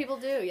through shit. Some people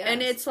do. Yes.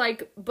 And it's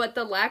like, but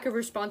the lack of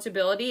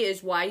responsibility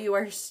is why you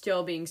are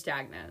still being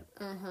stagnant.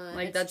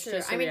 Like, that's true.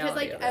 Just. I mean, because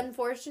like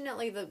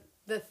unfortunately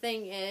the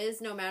thing is,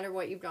 no matter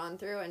what you've gone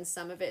through, and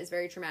some of it is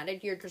very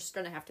traumatic, you're just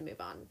gonna have to move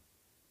on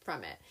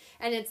from it.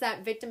 And it's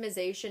that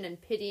victimization and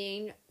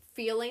pitying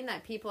feeling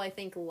that people, I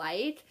think,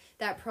 like,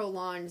 that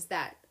prolongs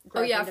that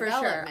growth and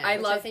development. For sure.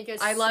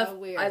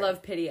 I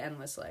love pity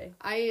endlessly.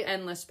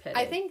 Endless pity.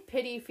 I think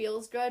pity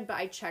feels good, but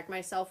I check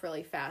myself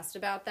really fast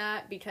about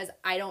that because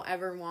I don't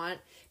ever want,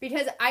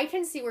 because I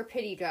can see where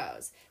pity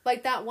goes.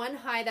 Like, that one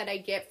high that I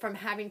get from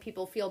having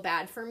people feel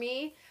bad for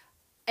me,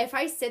 if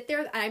I sit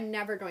there, I'm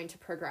never going to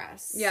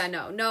progress. Yeah,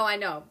 no, I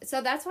know.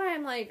 So that's why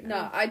I'm like...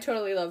 No, I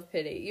totally love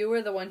pity. You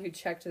were the one who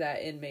checked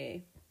that in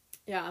me.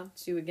 Yeah.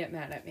 So you would get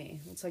mad at me.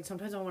 It's like,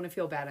 sometimes I want to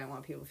feel bad. I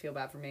want people to feel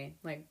bad for me.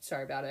 Like,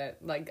 sorry about it.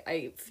 Like,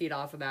 I feed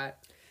off of that.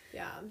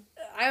 Yeah.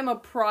 I am a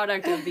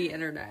product of the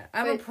internet.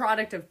 I'm a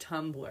product of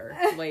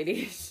Tumblr,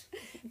 ladies.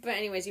 But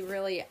anyways, you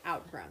really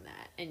outgrown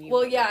that. And you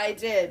I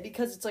did.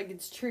 Because it's like,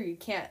 it's true. You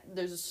can't,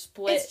 there's a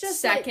split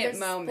second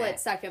moment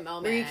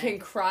where you can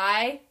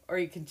cry or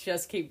you can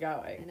just keep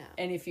going. I know.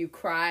 And if you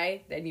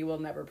cry, then you will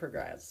never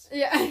progress.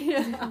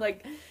 Yeah.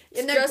 Like,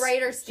 in the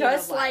greater scheme of life.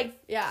 Just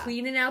like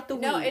cleaning out the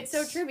weeds. No, it's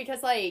so true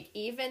because like,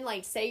 even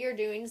like, say you're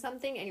doing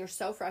something and you're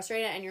so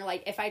frustrated and you're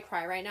like, if I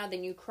cry right now,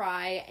 then you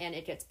cry and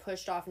it gets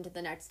pushed off into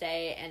the next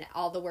day and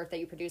all the work that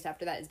you produce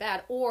after that is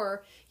bad.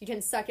 Or you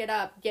can suck it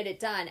up, get it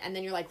done, and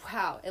then you're like,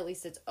 wow, at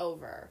least it's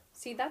over.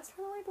 See, that's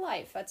kind of like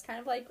life. That's kind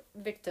of like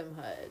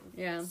victimhood.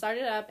 Yeah. Start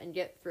it up and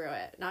get through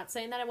it. Not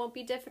saying that it won't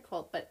be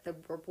difficult, but the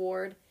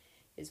reward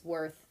is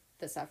worth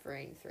the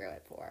suffering through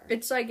it for.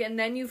 It's like, and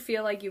then you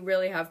feel like you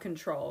really have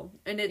control.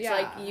 And it's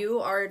like, you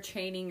are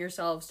chaining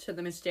yourselves to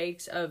the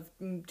mistakes of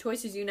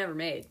choices you never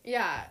made.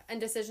 Yeah,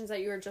 and decisions that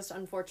you were just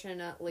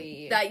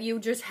unfortunately... that you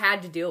just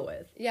had to deal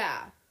with.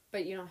 Yeah,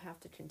 but you don't have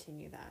to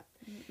continue that.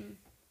 Mm-mm.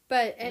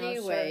 But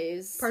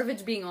anyways... Part of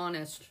it's being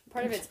honest.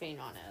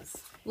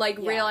 Like,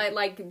 realize,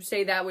 like,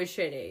 say that was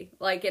shitty.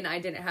 Like, and I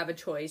didn't have a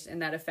choice,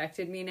 and that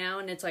affected me now,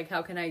 and it's like,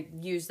 how can I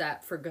use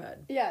that for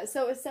good? Yeah,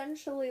 so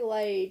essentially,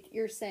 like,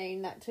 you're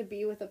saying that to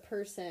be with a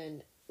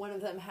person one of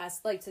them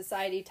has, like,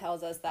 society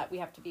tells us that we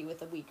have to be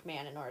with a weak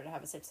man in order to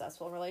have a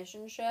successful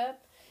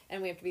relationship,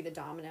 and we have to be the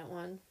dominant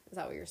one. Is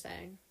that what you're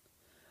saying?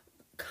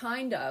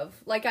 Kind of.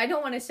 Like, I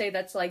don't want to say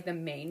that's, like, the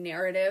main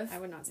narrative. I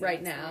would not say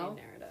right that's now. the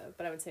main narrative,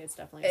 but I would say it's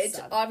definitely It's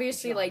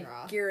obviously, like,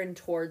 gearing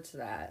towards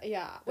that.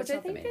 Yeah, which I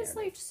think is,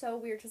 like, so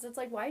weird, because it's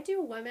like, why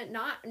do women,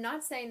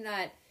 not saying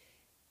that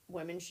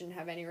women shouldn't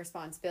have any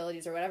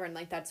responsibilities or whatever, and,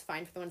 like, that's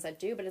fine for the ones that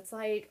do, but it's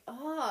like,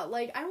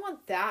 like, I don't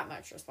want that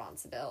much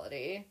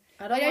responsibility.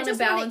 I don't want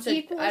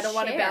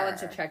to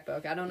balance a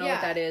checkbook. I don't know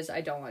what that is.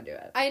 I don't want to do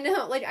it. I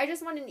know. Like, I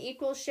just want an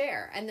equal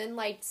share. And then,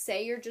 like,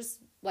 say you're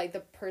just, like, the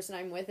person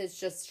I'm with is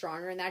just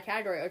stronger in that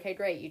category. Okay,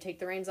 great. You take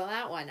the reins on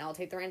that one. I'll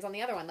take the reins on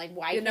the other one. Like,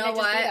 why can't I just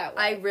do that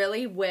way? I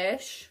really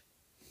wish,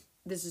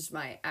 this is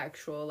my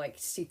actual, like,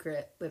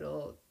 secret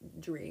little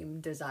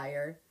dream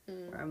desire,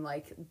 where I'm,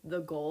 like,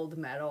 the gold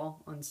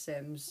medal on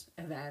Sims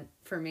event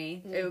for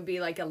me. It would be,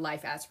 like, a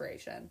life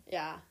aspiration.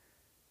 Yeah.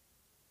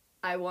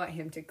 I want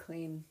him to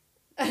clean.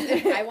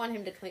 I want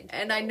him to clean.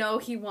 And I know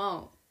he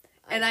won't.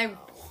 I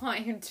want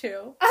him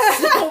to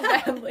so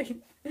badly.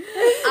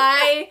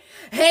 I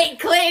hate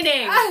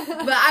cleaning,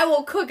 but I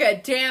will cook a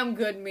damn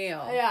good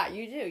meal. Yeah,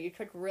 you do. You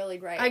cook really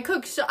great.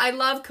 I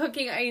love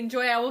cooking. I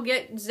enjoy it. I will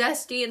get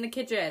zesty in the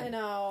kitchen. I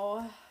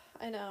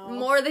know.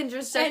 More than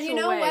just sexual ways. And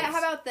you know what? How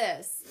about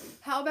this?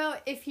 How about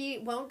if he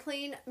won't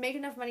clean, make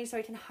enough money so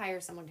he can hire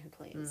someone who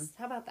cleans?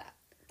 How about that?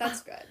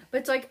 That's good.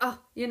 But it's like,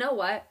 you know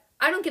what?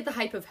 I don't get the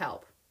hype of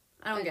help.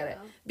 I don't get it.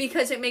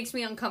 Because it makes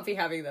me uncomfy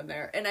having them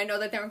there. And I know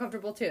that they're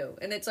uncomfortable too.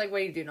 And it's like,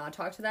 wait, do not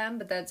talk to them?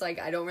 But that's like,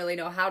 I don't really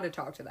know how to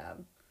talk to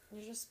them.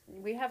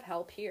 We have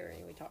help here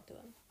and we talk to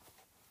them.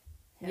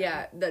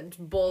 Yeah, that's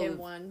both. Him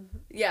one.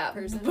 Yeah,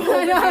 person.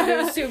 Both of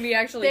you assume he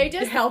actually they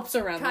just helps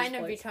around kind this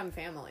of place. become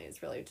family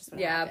is really just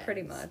what yeah, happens.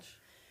 pretty much.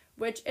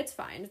 Which, it's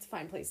fine. It's a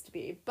fine place to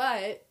be.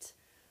 But,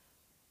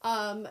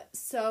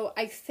 so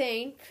I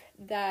think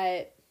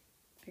that...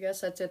 I guess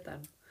that's it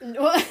then.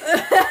 Well,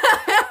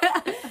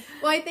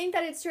 I think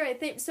that it's true. I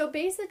think so.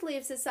 Basically,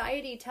 if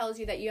society tells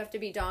you that you have to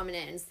be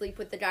dominant and sleep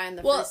with the guy on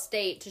the first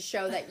date to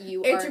show that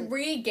you it's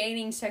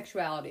regaining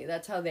sexuality.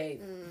 That's how they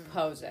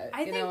pose it.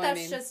 I think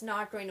that's just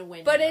not going to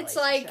win. But it's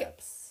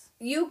like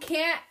you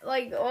can't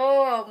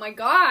oh my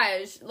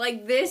gosh,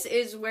 like this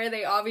is where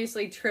they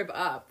obviously trip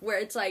up. Where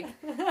it's like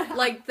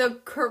the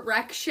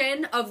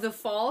correction of the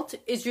fault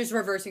is just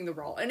reversing the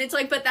role, and it's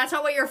like, but that's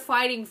not what you're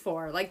fighting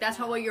for. Like that's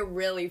not what you're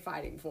really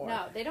fighting for.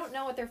 No, they don't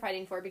know what they're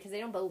fighting for because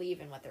they don't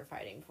believe in what they're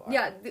fighting for.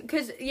 Yeah,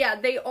 because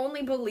they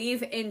only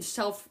believe in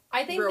self.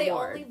 I think they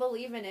only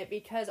believe in it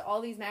because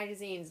all these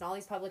magazines and all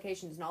these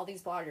publications and all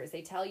these bloggers,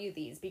 they tell you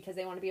these because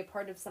they want to be a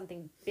part of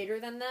something bigger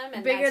than them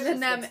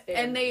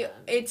and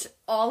it's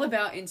all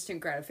about instant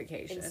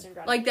gratification.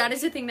 Like that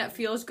is the thing that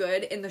feels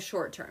good in the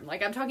short term.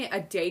 Like I'm talking a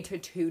day to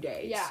 2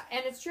 days. Yeah,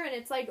 and it's true, and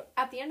it's like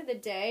at the end of the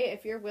day,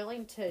 if you're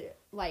willing to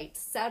like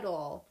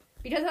settle,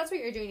 because that's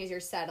what you're doing is you're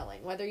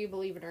settling, whether you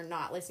believe it or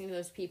not. Listening to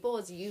those people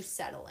is you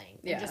settling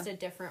in just a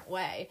different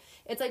way.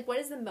 It's like, what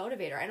is the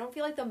motivator? I don't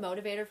feel like the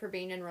motivator for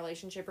being in a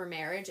relationship or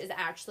marriage is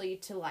actually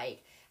to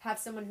like have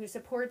someone who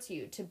supports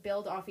you, to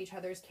build off each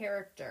other's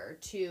character,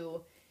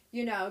 to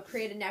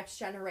create a next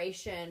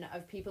generation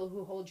of people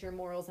who hold your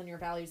morals and your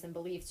values and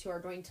beliefs, who are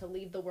going to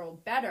leave the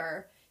world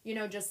better,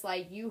 just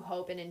like you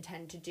hope and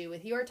intend to do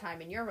with your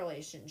time and your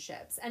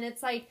relationships. And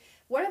it's like,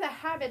 what are the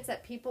habits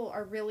that people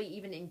are really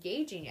even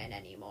engaging in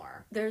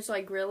anymore? There's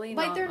like really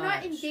like they're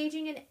not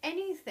engaging in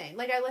anything.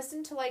 Like I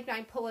listen to like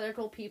my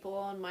political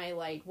people and my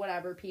like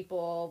whatever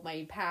people,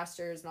 my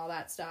pastors and all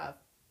that stuff.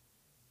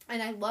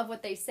 And I love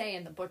what they say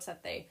in the books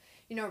that they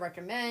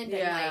recommend,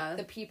 and like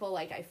the people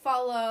like I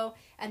follow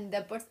and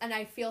the books, and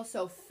I feel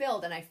so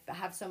filled and I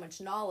have so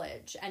much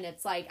knowledge, and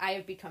it's like I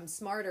have become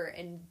smarter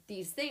in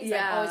these things that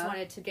I've always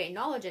wanted to gain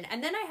knowledge in.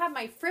 And then I have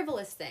my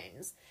frivolous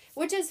things,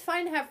 which is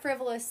fine to have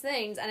frivolous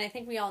things, and I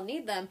think we all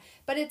need them,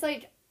 but it's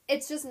like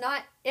it's just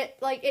not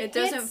it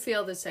doesn't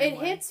feel the same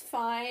way. It hits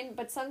fine,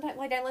 but sometimes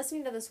like I'm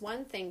listening to this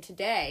one thing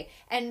today,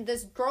 and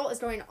this girl is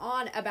going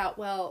on about,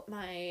 well,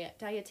 my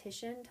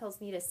dietitian tells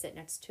me to sit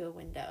next to a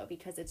window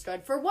because it's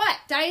good for what?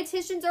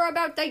 Dietitians are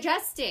about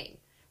digesting.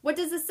 What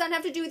does the sun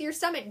have to do with your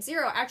stomach?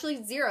 Zero.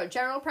 Actually, zero.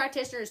 General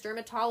practitioners,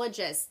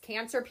 dermatologists,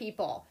 cancer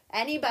people,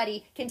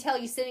 anybody can tell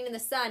you sitting in the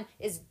sun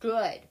is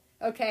good.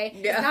 Okay?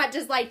 Yeah. It's not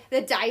just like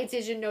the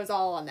dietitian knows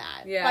all on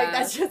that. Yeah. Like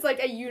that's just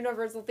like a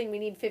universal thing. We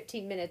need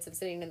 15 minutes of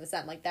sitting in the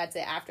sun. Like that's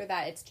it. After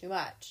that, it's too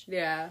much.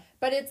 Yeah.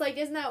 But it's like,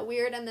 isn't that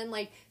weird? And then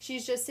like,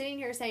 she's just sitting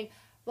here saying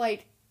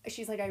like,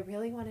 she's like, I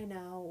really want to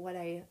know what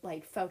I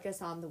like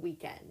focus on the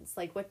weekends.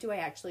 Like, what do I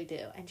actually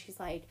do? And she's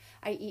like,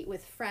 I eat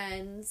with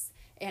friends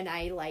and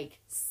I like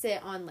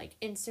sit on like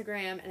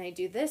Instagram and I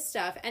do this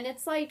stuff. And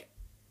it's like,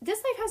 this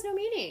life has no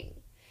meaning.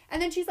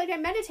 And then she's like,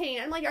 I'm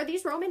meditating. I'm like, are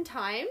these Roman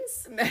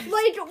times?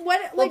 Like, what?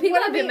 Well, like, people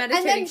what have been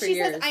meditating for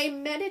years. And then she says, I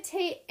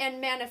meditate and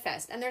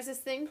manifest. And there's this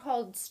thing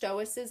called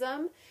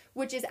Stoicism,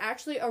 which is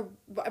actually a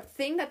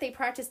thing that they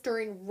practiced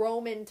during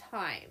Roman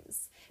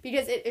times.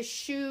 Because it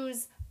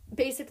eschews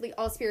basically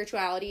all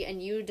spirituality,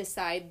 and you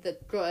decide the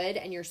good,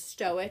 and you're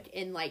stoic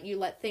in, like, you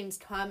let things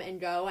come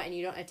and go and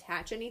you don't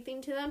attach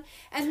anything to them.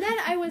 And then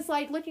I was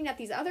like looking at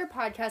these other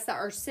podcasts that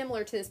are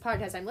similar to this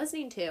podcast I'm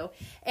listening to,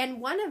 and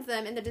one of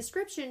them, in the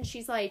description,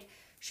 she's like,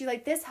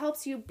 this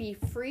helps you be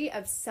free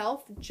of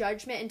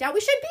self-judgment and doubt. We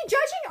should be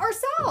judging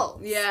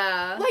ourselves.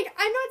 Yeah. Like,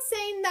 I'm not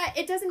saying that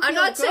it doesn't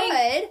feel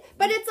good,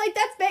 but it's like,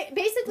 that's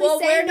basically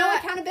saying no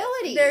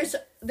accountability.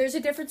 There's a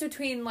difference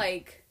between,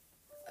 like,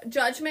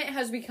 judgment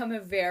has become a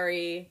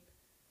very,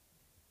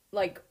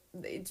 like,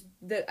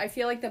 I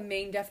feel like the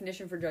main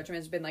definition for judgment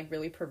has been, like,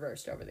 really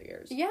perverse over the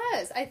years.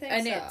 Yes, I think so.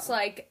 And it's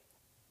like,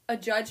 a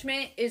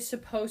judgment is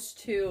supposed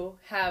to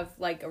have,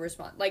 like, a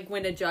response. Like,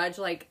 when a judge,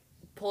 like,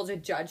 pulls a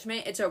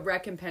judgment, it's a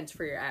recompense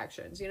for your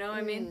actions. You know what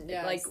I mean?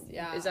 Yes, like,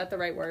 yeah. Is that the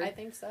right word? I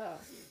think so.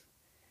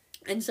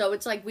 And so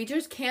it's like, we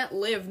just can't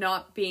live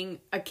not being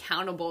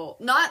accountable,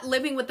 not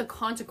living with the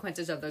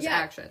consequences of those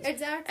actions.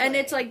 Exactly. And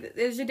it's like,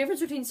 there's a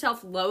difference between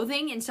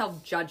self-loathing and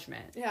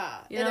self-judgment. Yeah.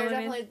 You know what I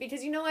definitely,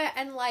 because you know what,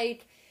 and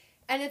like,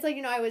 and it's like,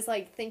 you know, I was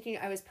like thinking,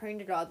 I was praying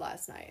to God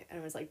last night, and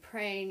I was like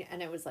praying,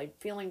 and I was like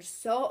feeling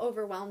so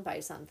overwhelmed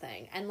by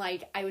something. And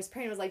like, I was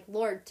praying, I was like,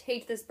 Lord,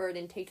 take this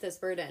burden.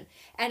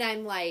 And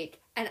I'm like,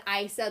 and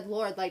I said,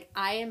 Lord, like,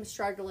 I am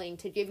struggling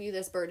to give you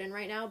this burden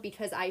right now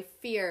because I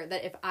fear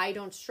that if I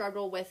don't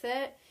struggle with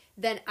it,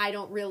 then I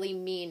don't really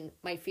mean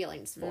my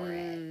feelings for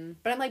it.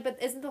 But I'm like,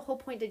 but isn't the whole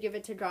point to give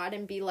it to God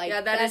and be like...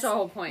 Yeah, that is the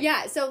whole point.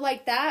 Yeah, so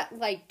like that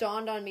like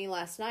dawned on me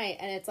last night,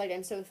 and it's like,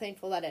 I'm so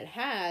thankful that it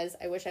has.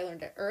 I wish I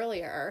learned it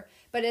earlier.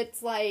 But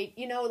it's like,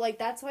 you know, like,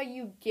 that's why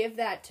you give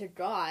that to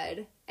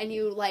God, and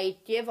you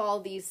like give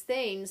all these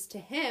things to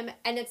him.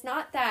 And it's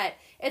not that,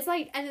 it's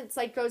like, and it's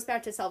like goes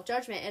back to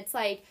self-judgment. It's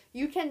like,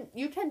 you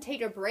can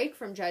take a break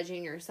from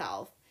judging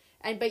yourself.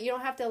 But you don't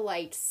have to,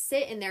 like,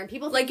 sit in there. And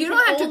people think like, you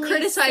don't have to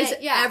criticize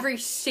every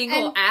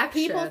single action.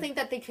 People think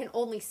that they can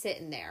only sit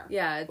in there.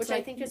 Yeah. It's which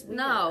like, I think is weird.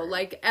 No,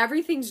 like,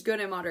 everything's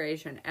good in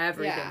moderation.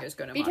 Everything is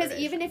good in moderation.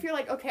 Because even if you're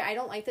like, okay, I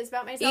don't like this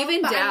about myself.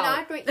 Even but doubt. I'm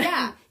not going,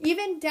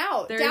 even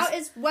doubt. Doubt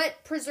is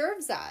what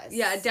preserves us.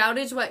 Yeah, doubt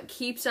is what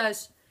keeps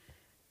us...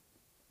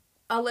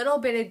 A little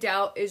bit of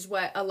doubt is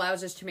what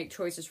allows us to make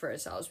choices for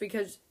ourselves.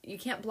 Because you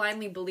can't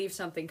blindly believe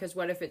something, because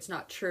what if it's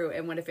not true?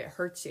 And what if it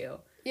hurts you?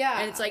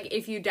 Yeah. And it's like,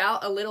 if you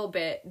doubt a little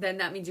bit, then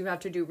that means you have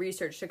to do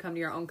research to come to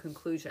your own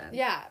conclusion.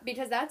 Yeah,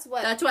 because that's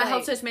what like,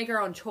 helps us make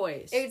our own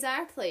choice.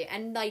 Exactly.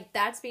 And, like,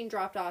 that's being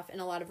dropped off in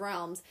a lot of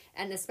realms,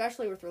 and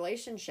especially with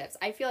relationships.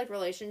 I feel like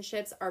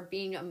relationships are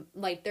being,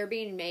 like, they're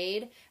being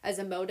made as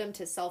a modem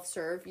to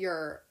self-serve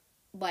your,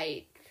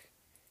 like,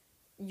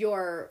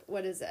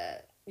 what is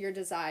it? Your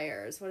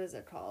desires. What is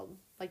it called?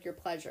 Like, your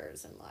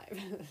pleasures in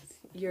life.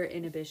 Your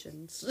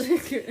inhibitions.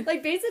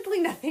 Like,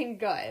 basically nothing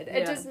good.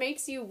 It just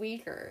makes you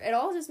weaker. It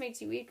all just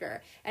makes you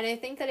weaker. And I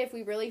think that if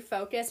we really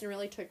focused and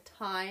really took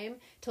time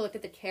to look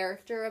at the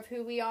character of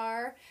who we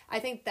are, I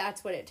think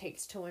that's what it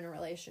takes to win a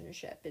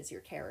relationship, is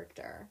your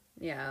character.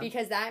 Yeah.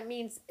 Because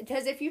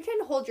if you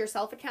can hold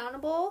yourself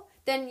accountable,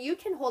 then you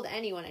can hold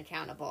anyone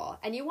accountable.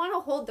 And you want to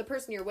hold the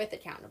person you're with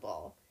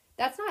accountable.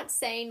 That's not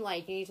saying,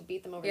 like, you need to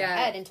beat them over the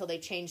head until they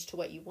change to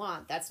what you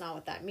want. That's not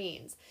what that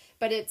means.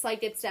 But it's,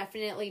 like, it's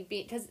definitely...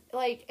 Because,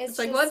 like, it's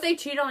like, what if they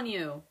cheat on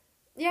you?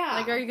 Yeah.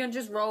 Like, are you going to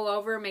just roll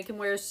over and make them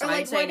wear a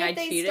sign saying I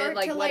cheated?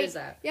 Like, what is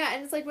that? Yeah,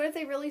 and it's like, what if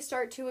they really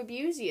start to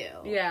abuse you?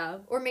 Yeah.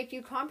 Or make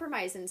you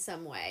compromise in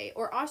some way?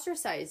 Or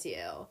ostracize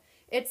you?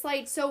 It's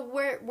like, so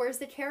where's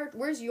the character?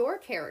 Where's your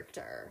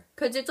character?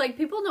 Because it's like,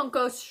 people don't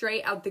go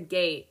straight out the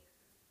gate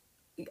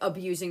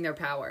abusing their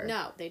power.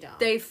 No, they don't.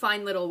 They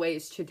find little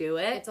ways to do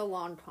it. It's a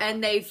long con.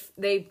 And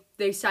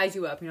they size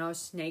you up. You know how a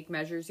snake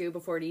measures you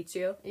before it eats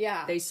you?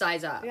 Yeah. They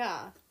size up.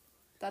 Yeah.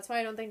 That's why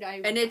I don't think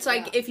And it's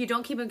like, if you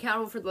don't keep them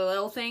accountable for the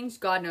little things,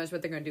 God knows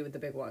what they're going to do with the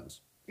big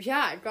ones.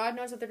 Yeah, God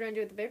knows what they're going to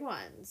do with the big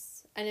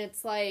ones. And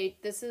it's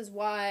like, this is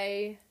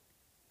why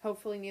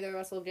hopefully neither of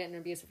us will get in an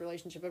abusive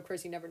relationship. Of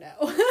course, you never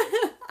know.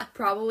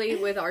 Probably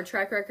with our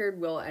track record,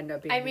 we'll end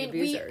up being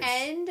abusers.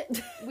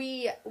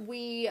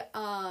 we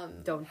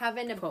don't have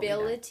an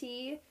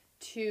ability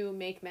to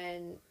make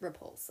men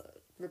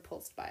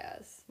repulsed by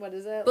us. What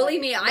is it?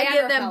 Believe me, I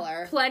give them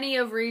plenty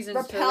of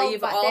reasons to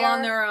leave all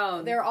on their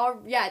own. They're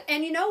all,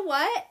 and you know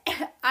what?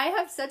 I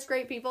have such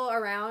great people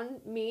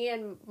around me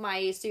and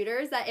my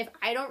suitors that if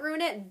I don't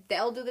ruin it,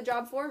 they'll do the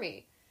job for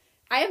me.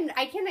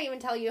 I cannot even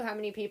tell you how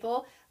many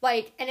people,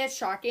 like, and it's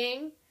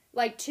shocking.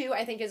 Like, 2,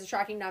 I think, is a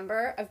shocking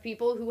number of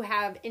people who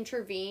have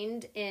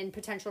intervened in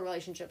potential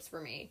relationships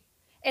for me.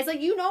 It's like,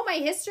 you know my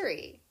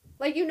history.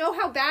 Like, you know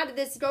how bad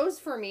this goes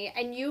for me,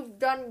 and you've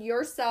done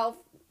yourself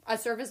a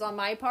service on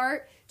my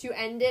part to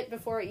end it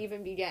before it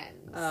even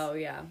begins. Oh,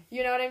 yeah.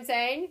 You know what I'm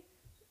saying?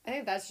 I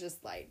think that's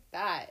just, like,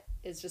 that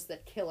is just the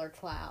killer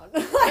clown.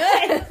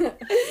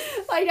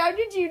 Like, how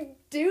did you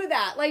do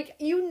that? Like,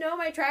 you know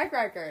my track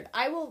record.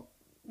 I will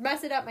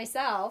mess it up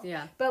myself.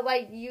 Yeah. But,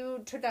 like,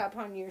 you took that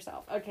upon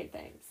yourself. Okay,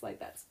 thanks.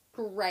 Like, that's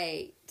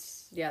great.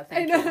 Yeah,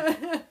 thank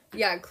you.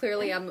 Yeah,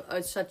 clearly I'm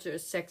such a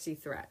sexy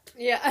threat.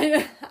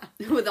 Yeah.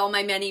 With all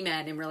my many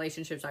men in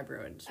relationships I've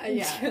ruined.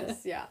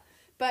 Yes, yeah.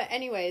 But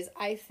anyways,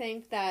 I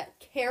think that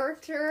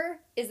character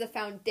is the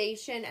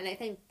foundation, and I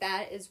think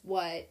that is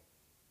what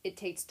it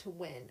takes to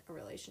win a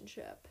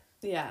relationship.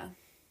 Yeah.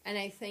 And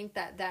I think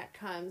that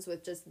comes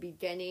with just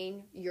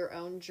beginning your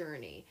own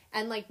journey.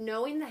 And, like,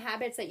 knowing the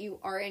habits that you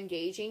are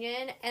engaging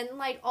in. And,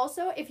 like,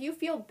 also, if you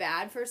feel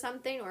bad for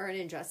something or an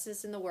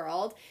injustice in the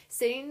world,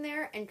 sitting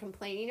there and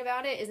complaining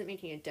about it isn't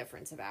making a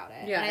difference about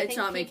it. Yeah, and it's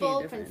not making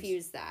a difference. People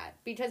confuse that.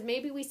 Because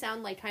maybe we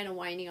sound, like, kind of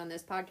whiny on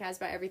this podcast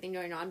about everything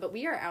going on, but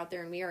we are out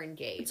there and we are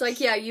engaged. It's like,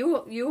 yeah,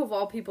 you of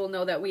all people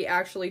know that we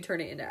actually turn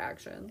it into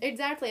action.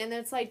 Exactly. And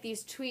it's, like,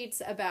 these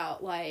tweets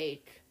about,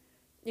 like...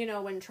 You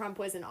know, when Trump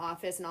was in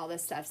office and all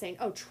this stuff saying,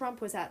 oh,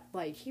 Trump was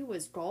he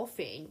was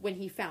golfing when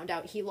he found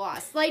out he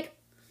lost. Like,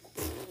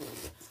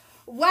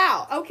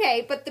 wow,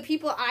 okay, but the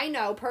people I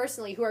know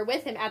personally who are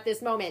with him at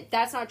this moment,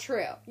 that's not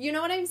true. You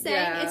know what I'm saying?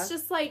 Yeah. It's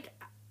just like,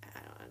 I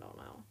don't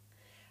know.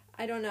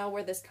 I don't know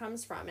where this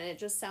comes from, and it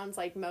just sounds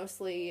like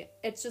mostly,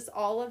 it's just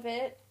all of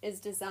it is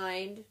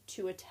designed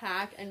to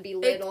attack and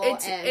belittle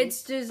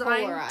it's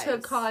designed polarize. To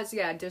cause,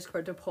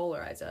 discord, to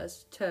polarize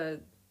us, to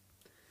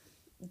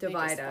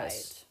divide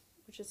us.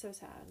 Which is so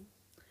sad.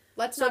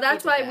 So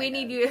that's why we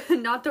need you,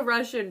 not the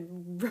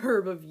Russian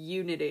verb of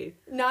unity.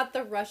 Not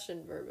the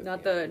Russian verb of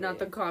unity. Not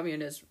the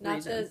communist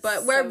reason.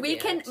 But where we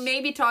can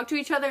maybe talk to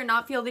each other and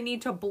not feel the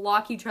need to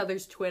block each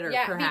other's Twitter,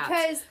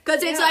 perhaps.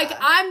 Because it's like,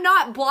 I'm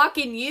not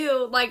blocking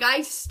you. Like,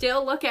 I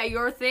still look at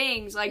your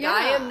things. Like,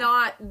 I am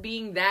not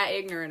being that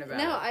ignorant about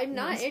it. No, I'm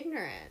not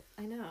ignorant.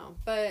 I know.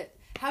 But...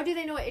 How do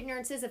they know what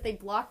ignorance is if they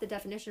block the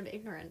definition of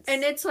ignorance?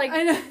 And it's like,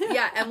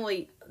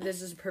 Emily,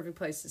 this is a perfect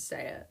place to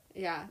say it.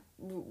 Yeah.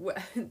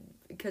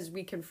 Because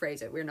we can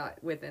phrase it. We're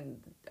not within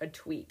a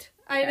tweet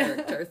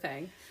character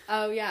thing.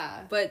 Oh,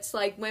 yeah. But it's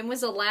like, when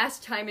was the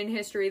last time in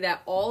history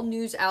that all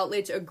news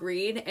outlets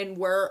agreed and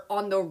were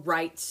on the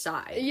right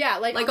side? Yeah,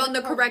 like on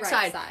the correct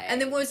side.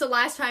 And then when was the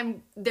last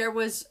time there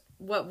was,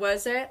 what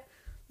was it?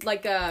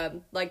 Like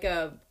a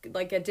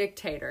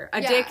dictator.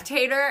 A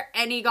dictator,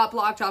 and he got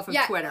blocked off of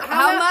Twitter.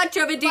 How much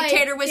of a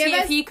dictator was he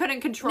if he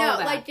couldn't control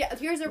that?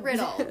 Here's a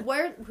riddle.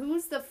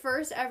 Who's the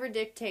first ever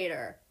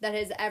dictator that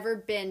has ever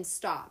been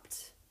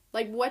stopped?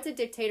 Like, what's a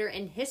dictator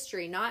in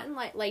history? Not in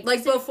like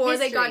before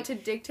they got to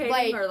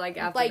dictating, or like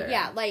after?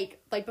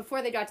 Like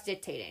before they got to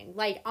dictating.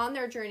 Like, on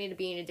their journey to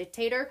being a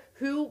dictator,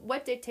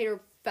 what dictator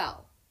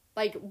fell?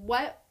 Like,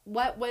 what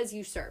was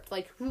usurped?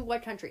 Like,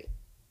 what country?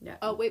 Yeah.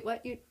 Oh, wait,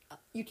 what?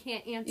 You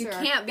can't answer. You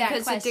can't,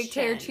 because the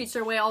dictator cheats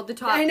their way all the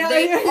time. I know.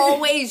 They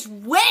always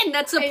win.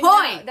 That's the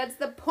point. That's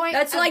the point.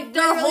 That's like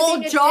their whole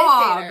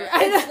job.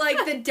 It's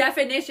like the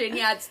definition.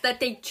 Yeah, it's that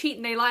they cheat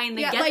and they lie and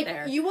they get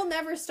there. You will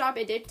never stop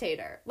a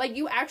dictator. Like,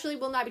 you actually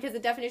will not, because the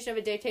definition of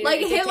a dictator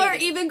is Hitler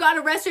dictating. Even got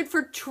arrested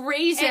for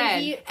treason.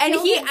 And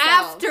he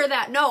after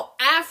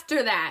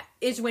that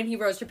is when he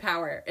rose to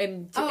power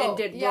and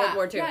did World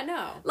War II. Yeah,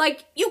 no.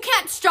 Like, you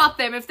can't stop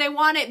them. If they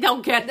want it,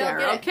 they'll get there,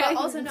 okay? But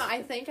also, no,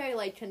 I think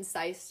I,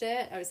 concised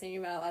it. I was thinking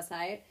about it last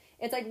night.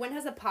 It's like, when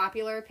has a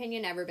popular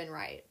opinion ever been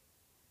right?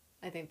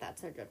 I think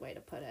that's a good way to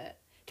put it.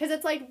 Because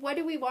it's like, what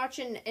do we watch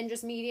in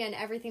just media and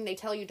everything? They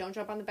tell you, don't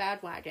jump on the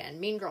bandwagon.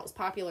 Mean Girls,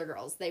 Popular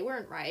Girls. They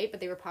weren't right, but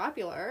they were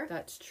popular.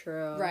 That's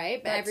true.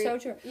 Right? But that's so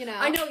true. You know.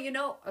 I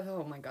know,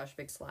 oh my gosh,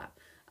 big slap.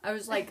 I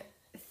was like...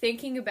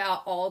 thinking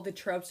about all the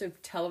tropes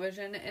of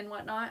television and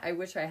whatnot. I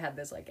wish I had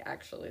this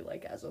actually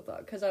as a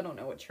thought, because I don't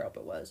know what trope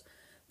it was,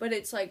 but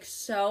it's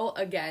so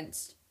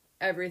against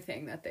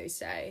everything that they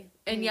say,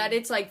 and yet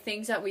it's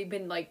things that we've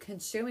been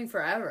consuming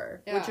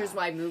forever, which is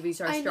why movies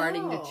are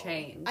starting to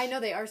change. I know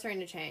they are starting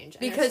to change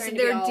because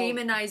they're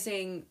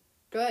demonizing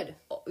good.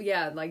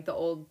 Yeah, the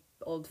old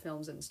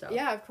films and stuff.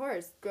 Yeah, of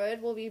course.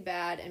 Good will be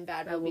bad, and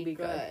bad will be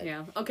good.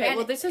 Yeah. Okay,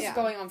 well, this is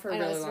going on for a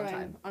really long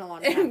time. On a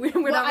long time. And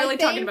we're not really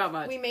talking about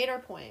much. We made our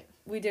point.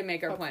 We did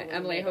make our point.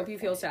 Emily, I hope you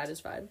feel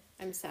satisfied.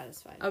 I'm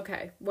satisfied.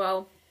 Okay,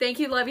 well, thank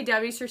you, Lovey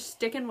Dovey's, for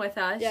sticking with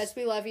us. Yes,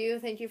 we love you.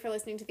 Thank you for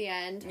listening to the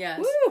end.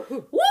 Yes.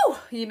 Woo!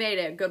 You made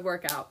it. Good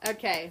workout.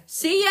 Okay.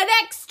 See you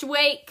next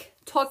week.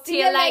 Talk to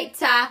you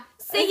later.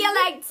 See you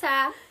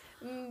later.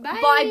 Bye.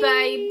 Bye,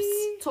 babes.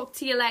 Talk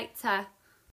to you later.